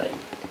preferred time.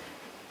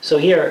 So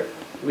here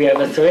we have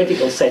a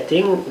theoretical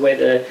setting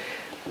where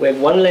we have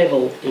one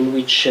level in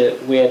which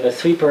we have a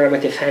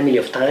three-parameter family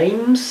of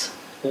times,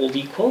 all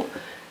equal.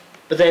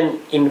 But then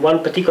in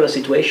one particular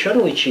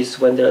situation, which is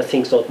when there are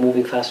things not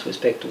moving fast with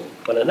respect to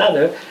one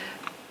another,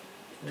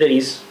 there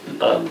is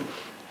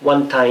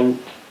one time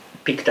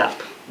picked up.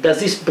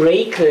 Does this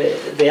break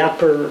the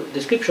upper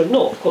description?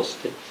 No, of course,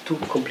 they're two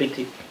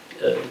completely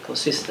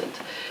consistent.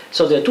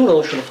 So there are two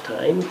notions of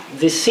time: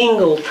 the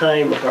single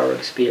time of our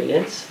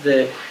experience,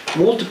 the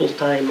multiple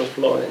time of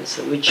Lorentz,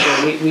 which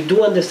we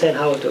do understand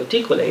how to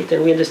articulate,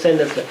 and we understand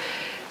that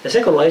the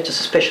second one is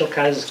just a special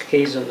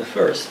case of the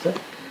first,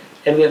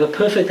 and we have a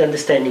perfect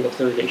understanding of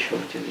the relation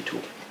between the two.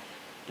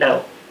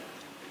 Now,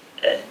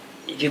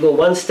 if you go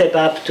one step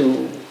up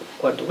to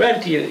quantum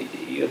gravity,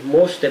 you have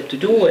more step to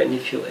do, and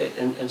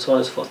and so on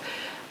and so forth.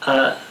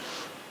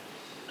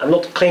 I'm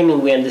not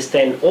claiming we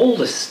understand all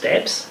the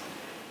steps,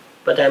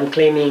 but I'm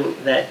claiming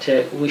that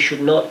we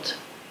should not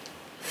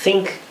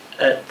think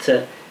at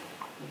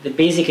the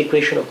basic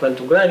equation of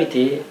quantum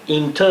gravity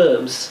in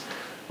terms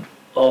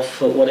of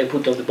what I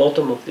put on the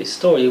bottom of this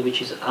story,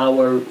 which is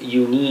our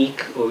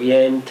unique,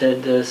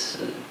 oriented,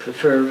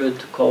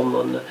 preferred,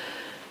 common,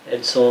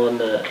 and so on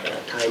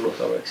time of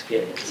our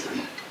experience.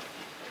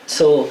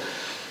 So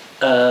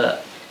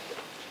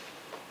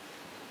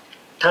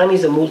time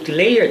is a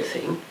multi-layered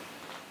thing.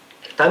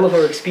 Time of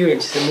our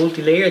experience is a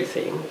multi-layered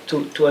thing.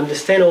 To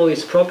understand all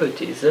its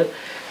properties,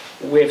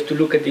 we have to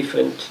look at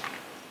different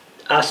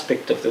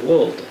aspects of the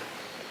world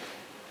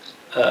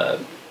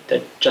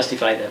that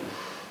justify them,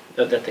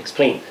 that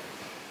explain.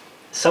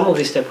 Some of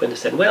these steps we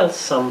understand well,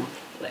 some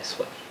less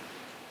well.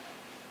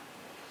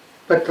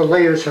 But the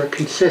layers are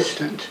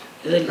consistent.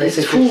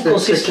 It's full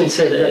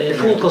consistency.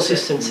 Full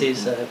consistency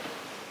is.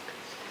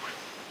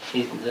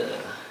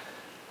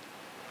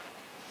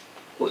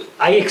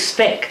 I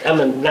expect, I'm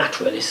a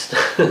naturalist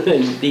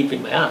deep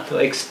in my heart,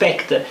 I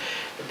expect that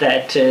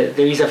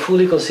there is a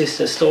fully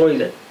consistent story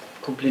that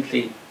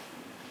completely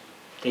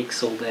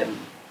takes all them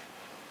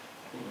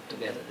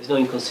together. There's no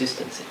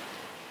inconsistency.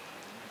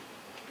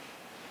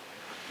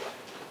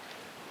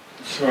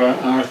 So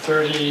our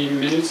 30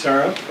 minutes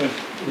are up, but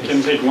we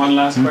can take one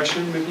last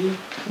question maybe?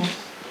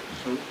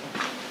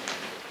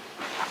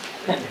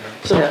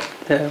 So,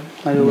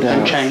 maybe we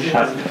can change.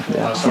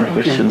 Some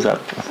questions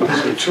up.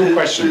 So 2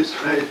 questions.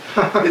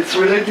 It's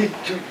related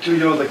to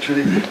yours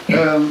actually.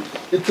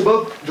 It's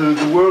about the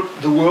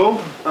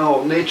world,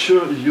 our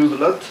nature you use a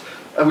lot.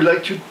 I would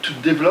like you to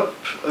develop,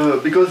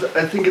 because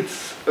I think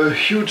it's a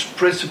huge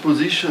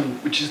presupposition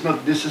which is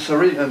not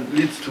necessary and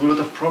leads to a lot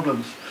of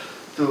problems.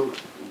 So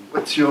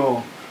what's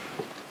your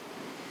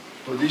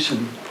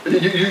position?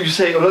 You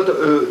say a lot,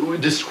 we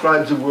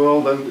describe the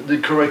world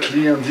and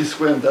correctly and this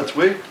way and that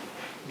way.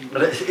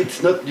 But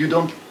it's not, I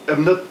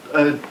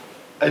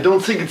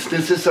don't think it's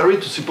necessary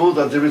to suppose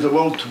that there is a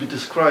world to be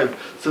described.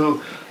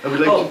 So I would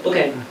like to...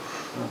 Okay.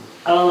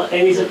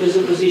 And it's a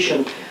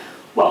presupposition.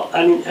 Well,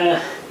 I mean,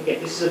 okay,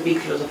 this is a big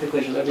philosophical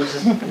question. I will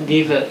just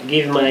give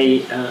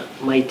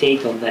my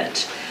take on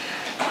that.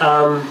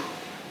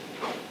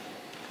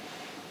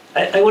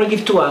 I want to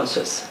give 2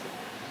 answers.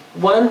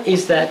 One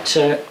is that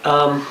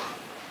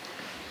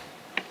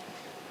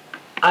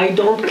I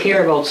don't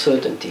care about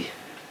certainty.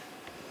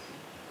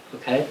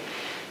 Okay,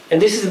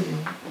 and this is,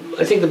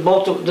 I think, the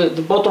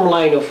bottom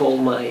line of all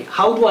my.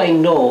 How do I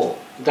know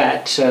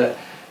that, to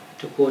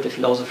quote a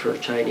philosopher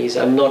Chinese,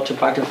 I'm not a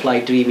butterfly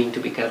dreaming to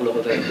be Carlo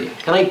Rovelli?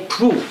 Can I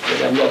prove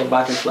that I'm not a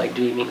butterfly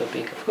dreaming of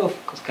being? Of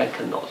course, I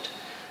cannot.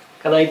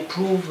 Can I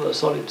prove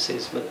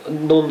solipsism,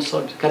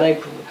 non-solipsism? Can I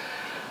prove?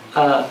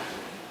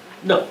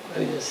 No. I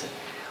mean,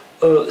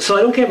 so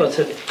I don't care about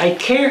certainty. I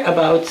care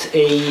about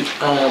a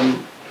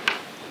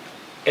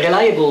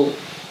reliable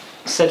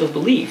set of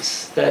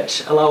beliefs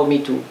that allow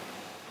me to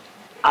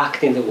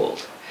act in the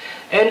world.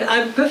 And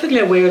I'm perfectly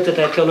aware that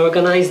I can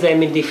organize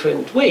them in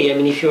different ways. I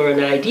mean, if you're an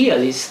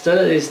idealist,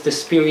 is the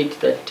spirit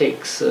that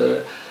takes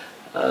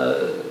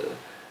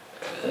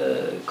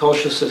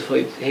consciousness for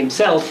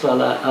himself, a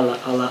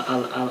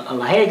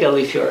la Hegel.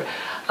 If you're,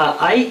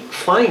 I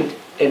find,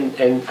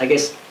 and I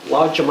guess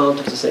large amount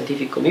of the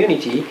scientific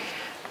community,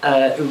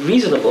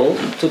 reasonable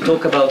to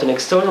talk about an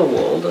external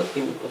world of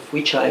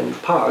which I'm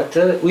part,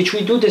 which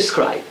we do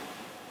describe.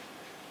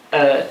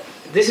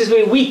 This is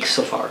very weak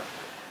so far.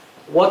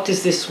 What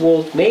is this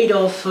world made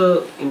of?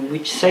 In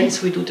which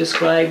sense we do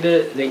describe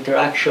the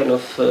interaction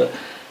of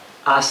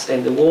us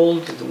and the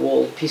world,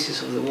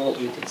 pieces of the world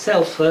with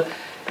itself,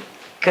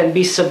 can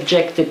be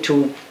subjected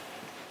to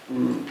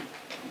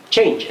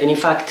change. And in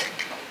fact,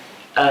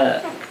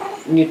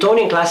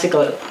 Newtonian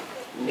classical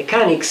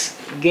mechanics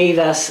gave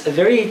us a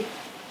very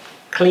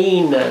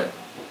clean,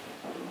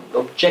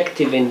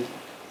 objective and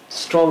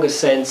stronger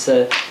sense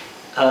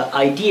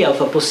idea of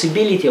a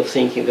possibility of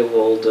thinking the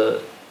world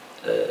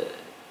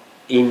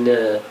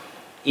in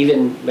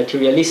even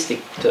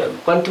materialistic terms.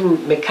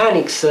 Quantum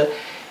mechanics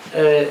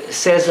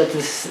says that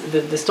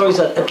the stories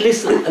are at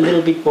least a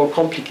little bit more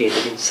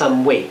complicated in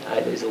some way,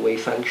 either as a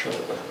wave function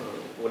or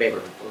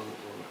whatever,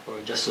 or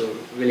just a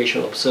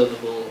relation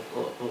observable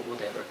or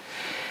whatever.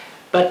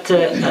 But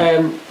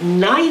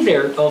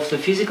neither of the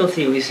physical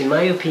theories, in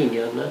my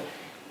opinion,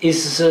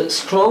 is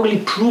strongly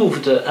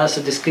proved as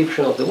a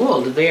description of the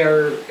world. They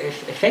are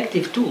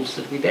effective tools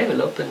that we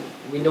develop, and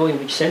we know in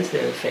which sense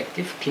they're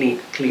effective,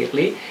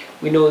 clearly.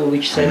 We know in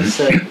which sense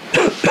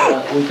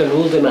we can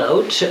rule them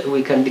out,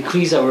 we can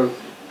decrease our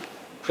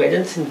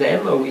credence in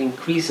them, or we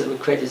increase our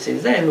credence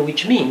in them,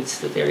 which means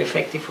that they're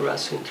effective for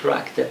us to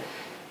interact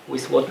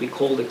with what we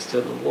call the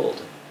external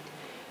world.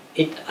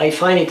 I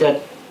find it a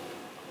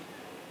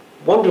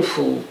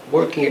wonderful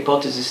working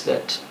hypothesis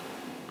that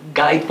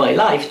guide my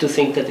life to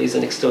think that there is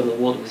an external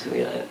world with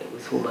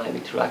whom I'm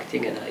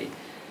interacting, and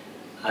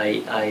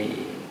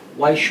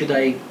why should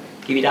I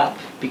give it up?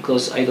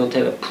 Because I don't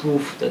have a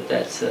proof that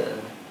that's, I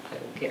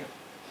don't care.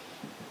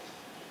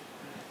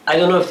 I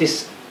don't know if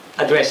this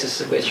addresses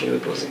the question you're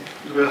posing.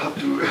 We'll have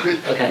to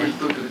okay. We'll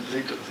talk a bit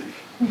later.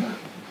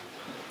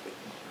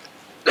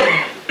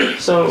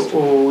 So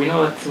we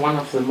know that one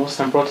of the most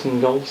important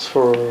goals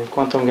for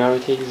quantum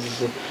gravity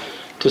is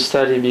to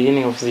study the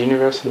beginning of the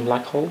universe and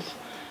black holes.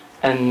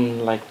 And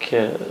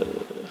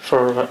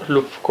for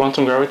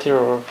quantum gravity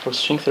or for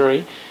string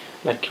theory,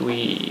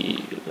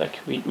 we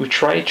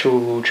try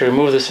to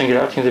remove the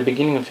singularity in the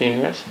beginning of the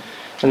universe,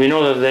 and we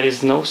know that there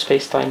is no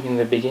space-time in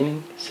the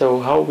beginning.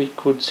 So how we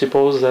could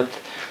suppose that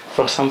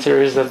for some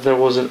theories that there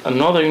was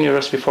another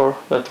universe before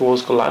that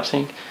was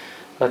collapsing,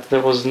 that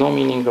there was no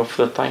meaning of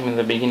the time in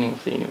the beginning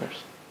of the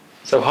universe.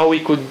 So how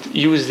we could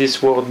use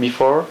this word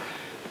before,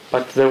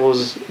 but there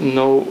was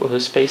no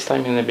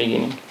space-time in the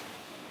beginning.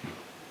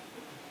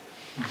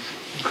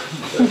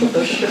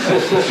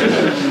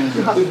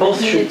 We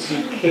both should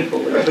be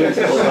capable of that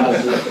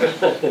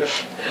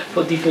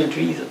for different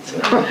reasons.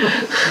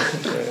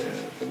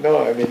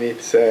 No, I mean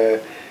it's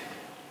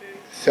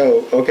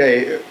So,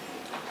 okay,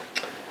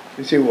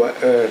 you see,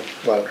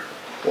 well,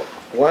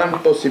 one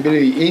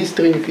possibility in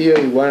string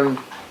theory, one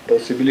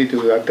possibility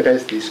to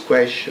address these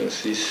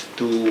questions is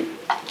to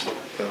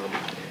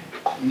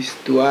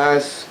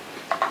ask,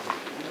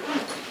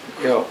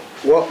 you know,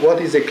 what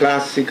is a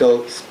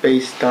classical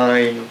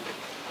space-time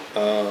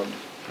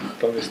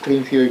from a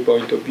string theory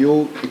point of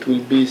view? It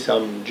will be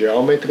some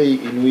geometry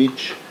in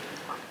which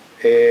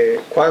a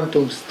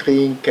quantum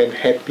string can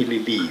happily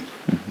live,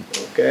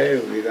 okay,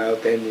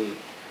 without any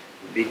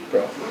big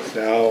problems.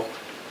 Now,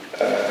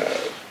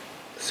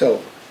 so,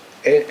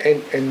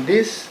 and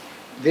this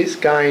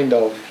kind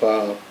of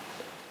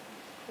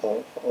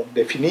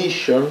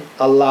definition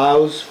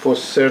allows for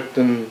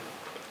certain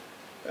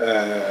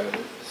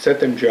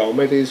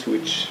geometries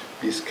which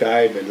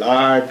describe a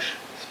large,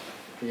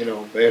 you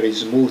know, very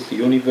smooth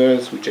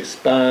universe which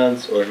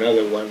expands, or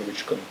another one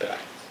which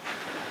contracts.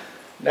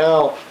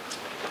 Now,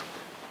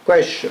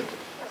 question.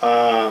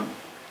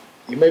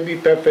 You may be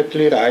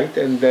perfectly right,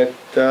 and that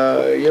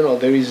you know,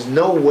 there is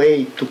no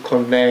way to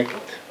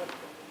connect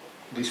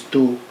these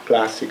two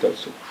classical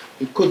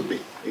solutions. It could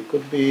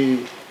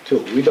be two.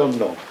 We don't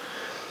know.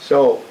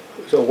 So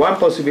one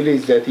possibility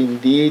is that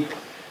indeed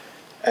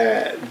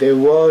there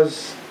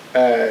was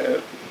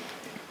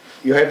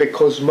you have a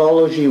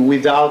cosmology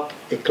without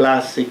a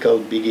classical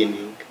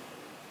beginning.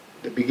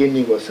 The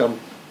beginning was some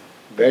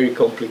very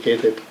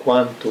complicated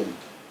quantum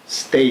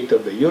state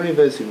of the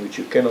universe in which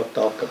you cannot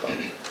talk about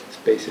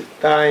space and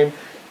time,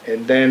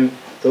 and then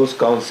those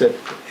concepts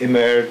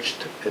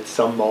emerged at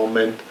some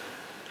moment,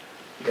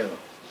 you know,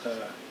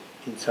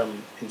 in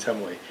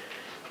some way.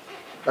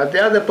 But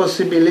the other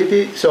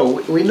possibility,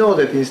 so we know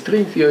that in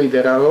string theory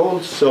there are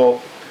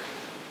also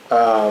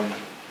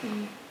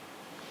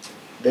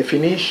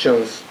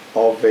definitions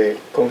of a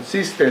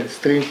consistent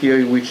string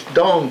theory which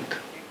don't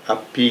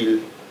appeal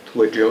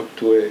to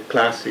a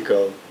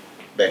classical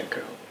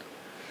background.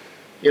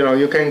 You know,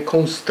 you can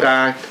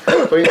construct,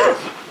 for instance,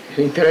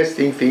 the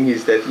interesting thing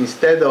is that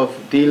instead of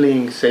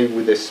dealing, say,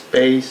 with a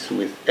space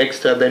with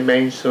extra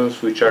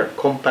dimensions which are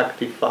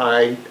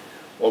compactified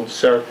on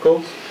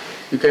circles,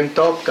 you can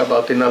talk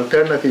about an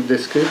alternative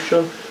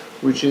description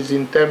which is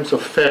in terms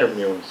of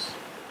fermions.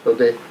 So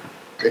the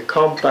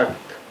compact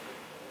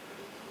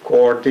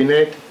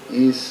coordinate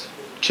is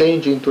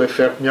changing to a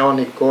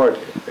fermionic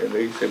coordinate, and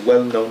there is a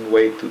well-known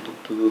way to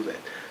do that.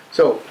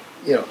 So,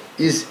 you know,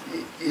 is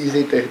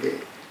it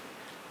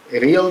a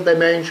real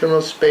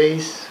dimensional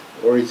space,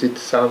 or is it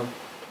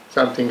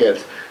something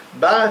else?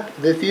 But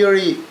the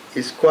theory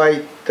is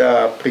quite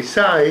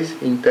precise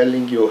in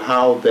telling you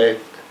how that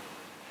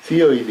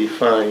theory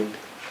defined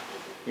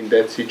in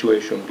that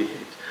situation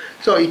behaves.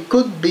 So it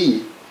could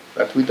be,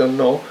 but we don't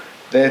know,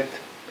 that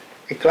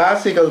a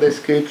classical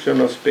description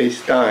of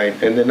space-time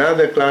and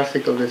another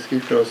classical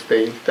description of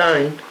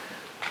space-time,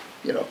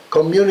 you know,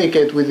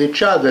 communicate with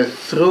each other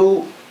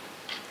through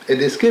a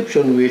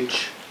description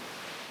which,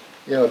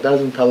 you know,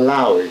 doesn't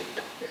allow it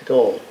at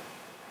all.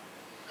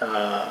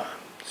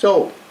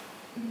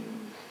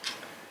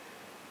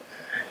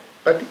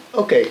 But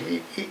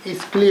okay,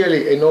 it's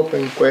clearly an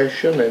open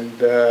question, and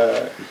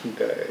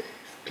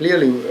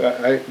clearly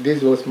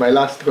this was my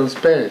last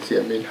transparency.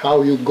 I mean,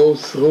 how you go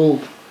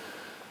through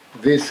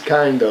this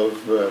kind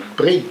of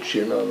bridge,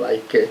 you know,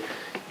 like it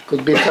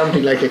could be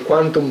something like a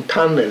quantum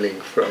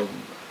tunneling from,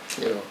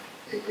 you know,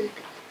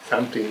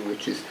 something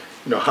which is,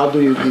 you know, how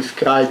do you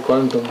describe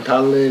quantum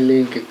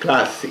tunneling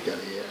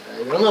classically?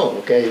 I don't know.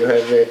 Okay, you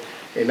have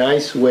a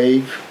nice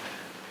wave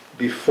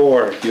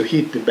before you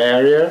hit the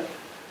barrier,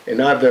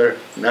 another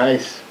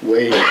nice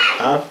wave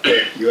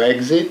after you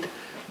exit,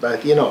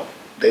 but you know,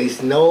 there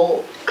is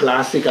no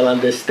classical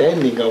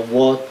understanding of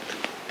what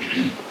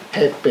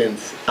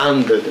happens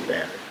under the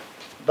barrier.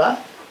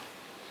 But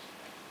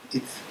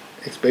it's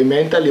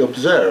experimentally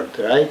observed,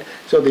 right?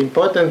 So the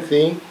important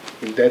thing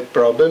in that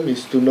problem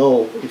is to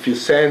know if you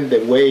send a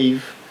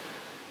wave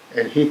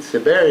and hits the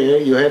barrier,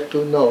 you have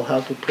to know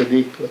how to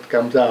predict what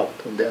comes out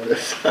on the other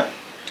side.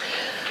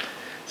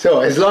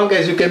 So as long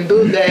as you can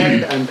do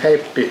that, I'm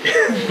happy.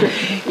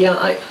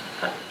 Yeah,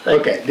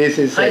 okay, this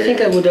is. I think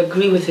I would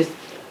agree with this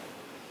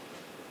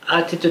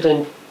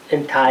attitude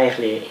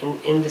entirely,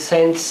 in the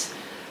sense.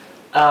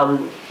 I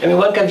mean,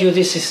 one can view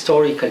this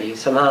historically.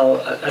 Somehow,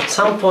 at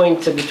some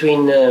point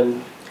between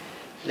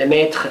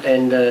Lemaitre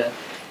and the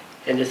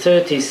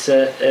 30s,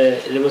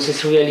 there was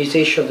this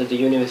realization that the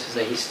universe is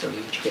a history,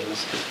 which came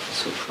as a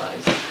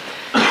surprise.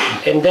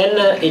 And then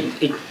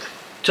it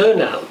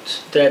turned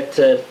out that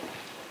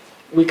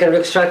we can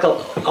extract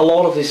a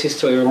lot of this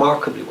history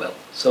remarkably well.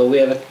 So we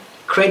have a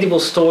credible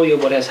story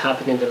of what has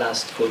happened in the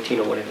last 14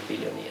 or whatever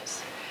billion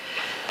years.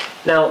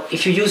 Now,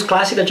 if you use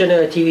classical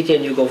generativity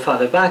and you go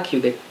farther back, you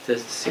get the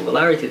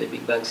singularity, the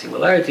Big Bang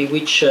singularity,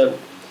 which I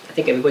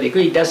think everybody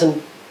agrees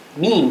doesn't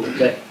mean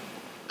that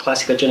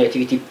classical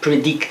generativity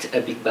predicts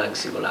a Big Bang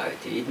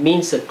singularity. It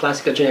means that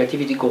classical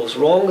generativity goes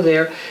wrong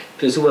there,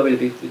 presumably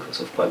because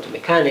of quantum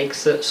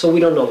mechanics, so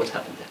we don't know what's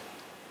happened there.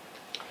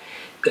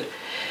 Good.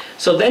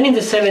 So then in the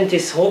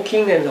 70s,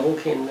 Hawking and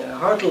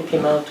Hartle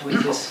came out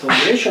with this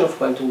formulation of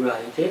quantum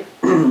gravity,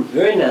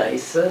 very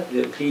nice, the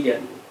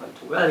Euclidean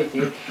quantum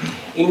gravity,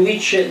 in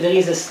which there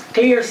is a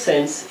clear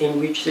sense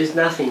in which there's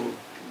nothing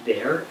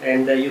there,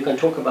 and you can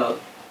talk about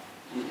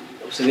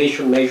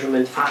observation,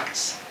 measurement,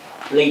 facts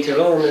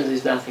later on, and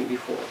there's nothing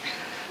before.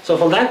 So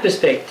from that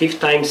perspective,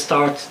 time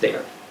starts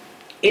there.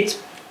 It's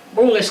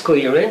more or less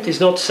coherent. It's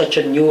not such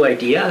a new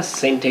idea.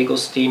 St.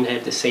 Augustine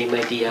had the same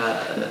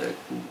idea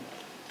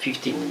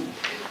 15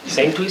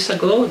 centuries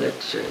ago, that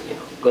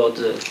God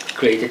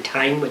created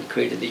time when he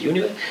created the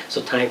universe,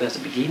 so time has a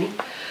beginning.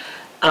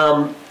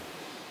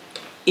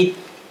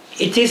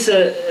 It is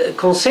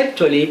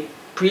conceptually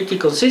pretty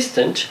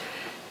consistent.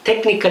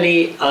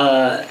 Technically,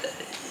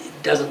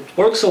 doesn't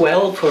work so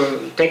well for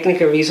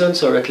technical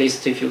reasons, or at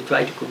least if you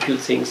try to compute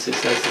things, it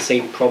has the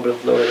same problem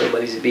of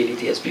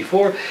normalizability as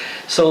before.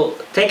 So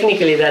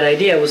technically that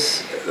idea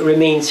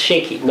remains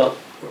shaky, not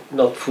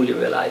fully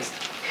realized.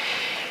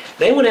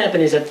 Then what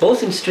happened is that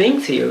both in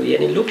string theory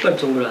and in loop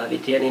quantum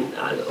gravity and in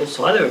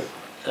also other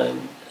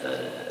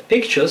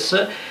pictures,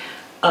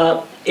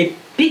 a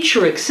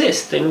picture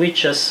exists in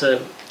which, as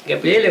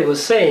Gabriele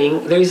was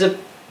saying,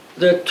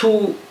 there are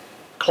two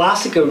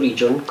classical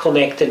region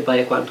connected by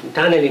a quantum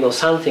tunneling or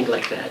something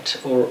like that,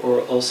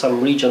 or some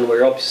region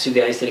where obviously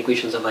the Einstein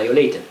equations are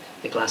violated,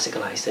 the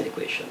classical Einstein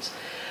equations.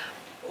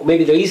 Or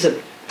maybe there is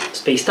a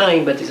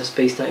space-time, but it's a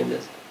space-time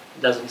that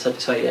doesn't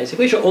satisfy the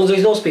Einstein equation, or there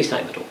is no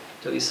space-time at all.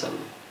 There is some.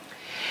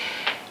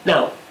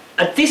 Now,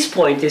 at this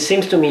point, it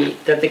seems to me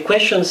that the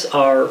questions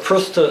are,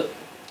 first,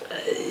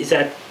 is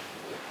that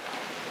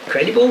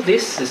credible,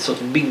 this sort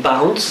of big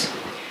bounce?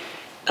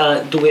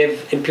 Do we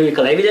have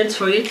empirical evidence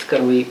for it?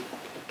 Can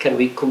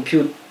we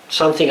compute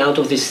something out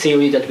of this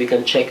theory that we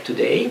can check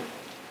today?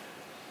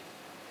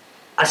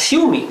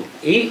 Assuming,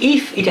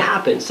 if it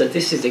happens that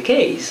this is the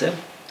case,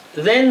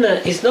 then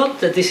it's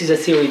not that this is a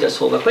theory that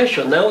solves a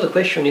question. Now the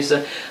question is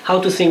how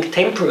to think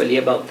temporally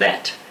about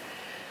that.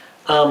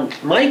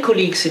 My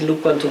colleagues in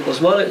loop quantum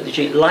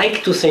cosmology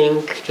like to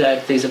think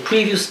that there's a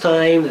previous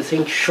time, the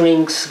thing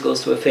shrinks,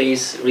 goes to a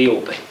phase,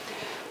 reopen.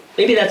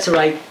 Maybe that's the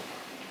right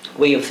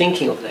way of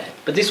thinking of that.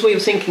 But this way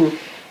of thinking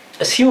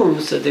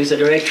assumes that there's a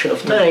direction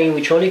of time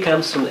which only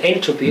comes from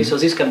entropy, so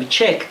this can be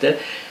checked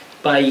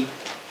by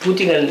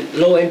putting a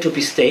low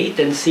entropy state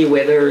and see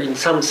whether in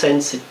some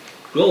sense it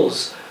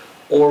grows,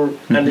 or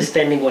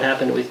understanding what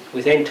happened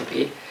with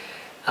entropy.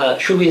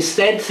 Should we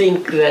instead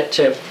think that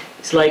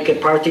it's like a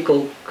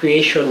particle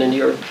creation and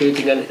you're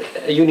creating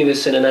a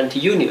universe and an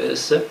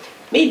anti-universe?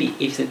 Maybe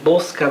if they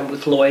both come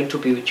with low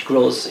entropy which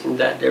grows in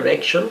that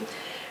direction,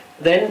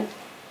 then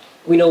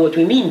we know what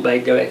we mean by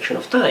direction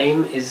of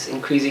time is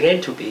increasing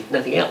entropy,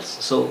 nothing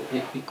else. So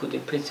we could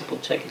in principle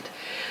check it.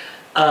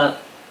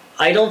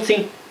 I don't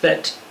think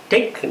that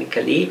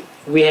technically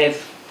we have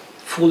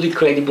fully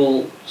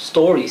credible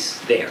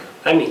stories there.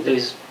 I mean, there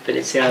is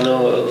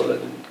Veneziano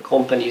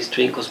company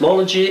string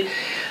cosmology,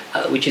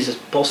 which is a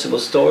possible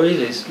story.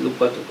 There is loop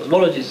quantum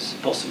cosmology, is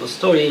a possible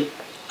story.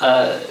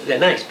 They're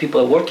nice.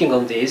 People are working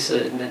on this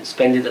and then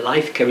spending a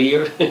life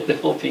career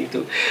hoping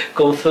to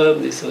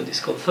confirm this or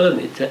disconfirm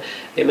it.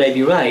 They may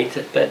be right,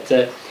 but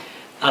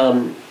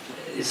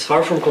it's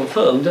far from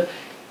confirmed,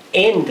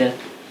 and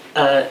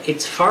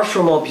it's far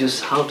from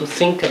obvious how to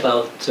think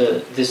about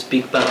this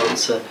big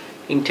bounce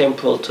in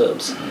temporal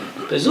terms.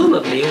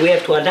 Presumably, we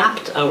have to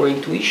adapt our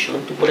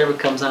intuition to whatever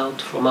comes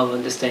out from our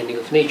understanding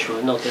of nature,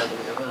 and not the other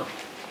way around.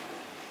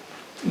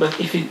 But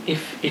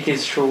if it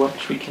is true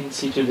what we can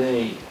see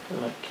today,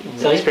 like in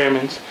the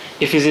experiments,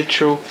 if is it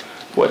true,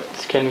 what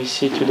can we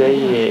see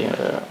today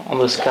on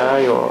the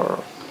sky,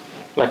 or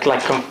like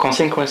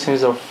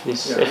consequences of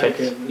this effect?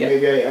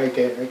 Maybe I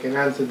can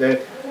answer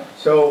that.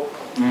 So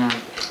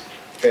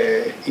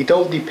it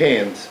all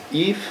depends.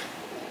 If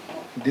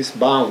this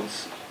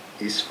bounce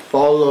is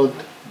followed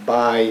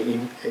by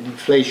an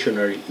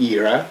inflationary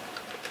era,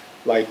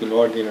 like in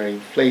ordinary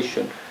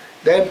inflation,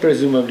 then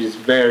presumably it's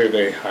very,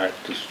 very hard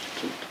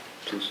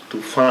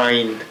to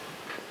find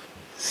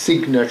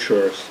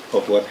signatures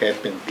of what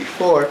happened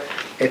before.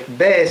 At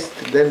best,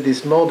 then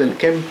this model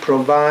can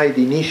provide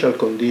initial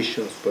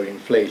conditions for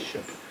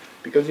inflation,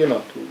 because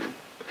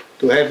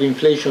to have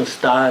inflation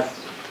start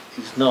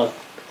is not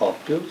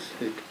obvious.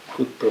 It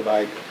could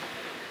provide.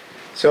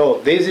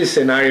 So this is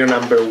scenario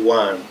number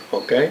one.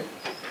 Okay.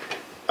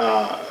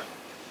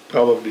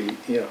 Probably,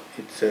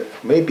 it's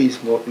maybe it's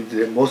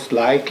the most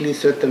likely.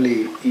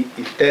 Certainly,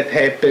 if that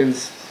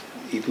happens,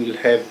 it will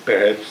have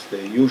perhaps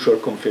the usual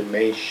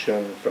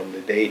confirmation from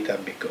the data,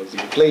 because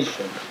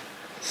inflation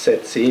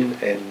sets in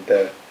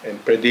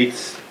and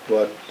predicts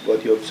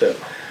what you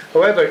observe.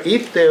 However,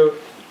 if there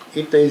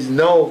is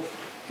no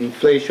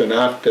inflation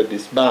after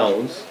this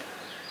bounce,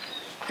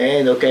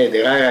 and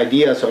there are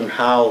ideas on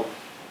how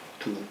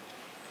to,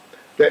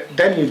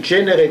 then you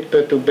generate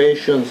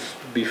perturbations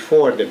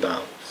before the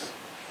bounce,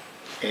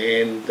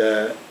 and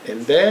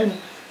then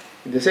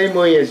in the same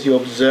way as you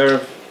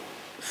observe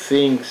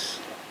things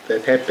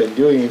that happen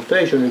during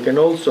inflation, you can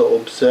also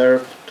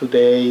observe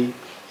today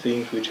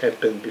things which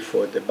happen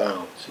before the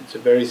bounce. It's a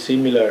very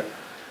similar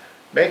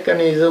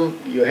mechanism.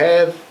 You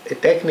have a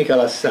technical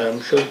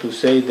assumption to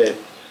say that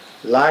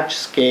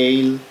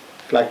large-scale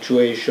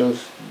fluctuations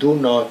do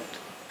not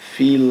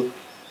feel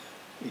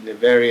in a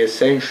very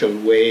essential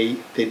way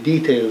the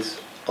details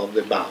of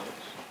the bounce.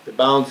 The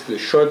bounce is a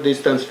short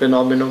distance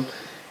phenomenon,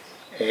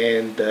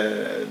 and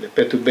the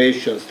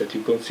perturbations that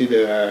you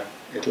consider are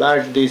at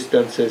large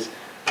distances,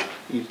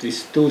 if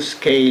these two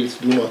scales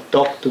do not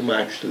talk too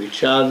much to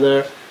each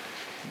other,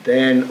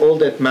 then all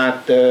that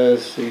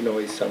matters,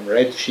 is some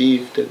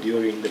redshift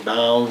during the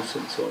bounce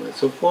and so on and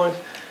so forth.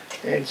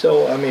 And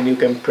so, I mean, you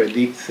can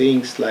predict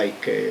things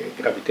like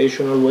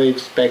gravitational wave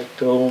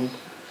spectrum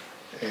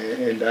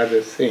and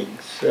other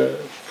things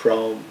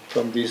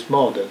from this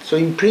model. So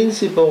in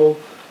principle,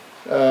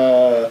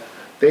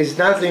 there's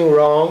nothing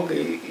wrong.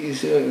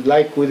 It's,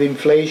 like with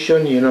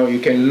inflation, you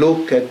can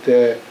look at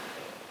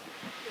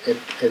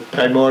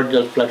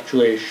primordial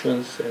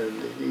fluctuations,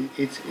 and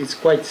it's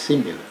quite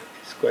similar.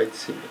 It's quite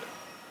similar.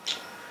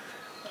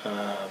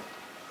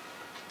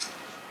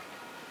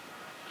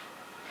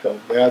 So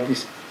there are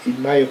these,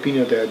 in my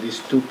opinion, there are these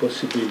two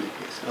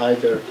possibilities: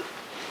 either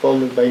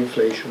followed by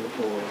inflation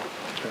or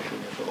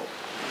nothing at all.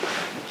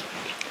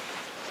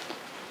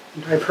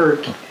 I've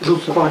heard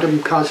loop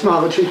quantum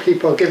cosmology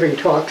people giving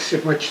talks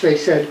in which they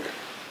said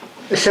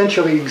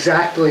essentially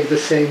exactly the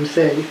same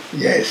thing.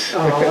 Yes.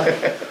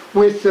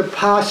 With the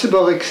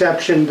possible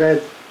exception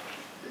that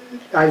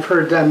I've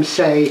heard them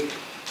say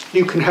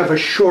you can have a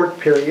short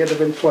period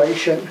of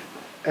inflation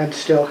and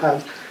still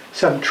have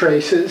some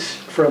traces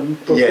from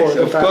before yes,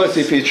 the of course,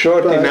 if it's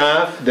short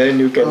enough, then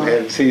you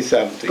can see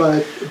something.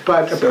 But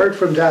so, apart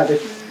from that,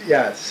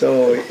 yeah.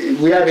 So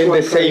we are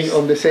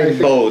on the same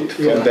boat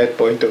from that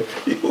point of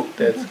view.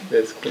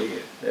 That's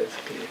clear. That's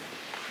clear.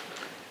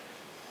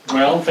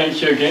 Well,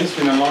 thank you again. It's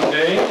been a long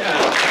day.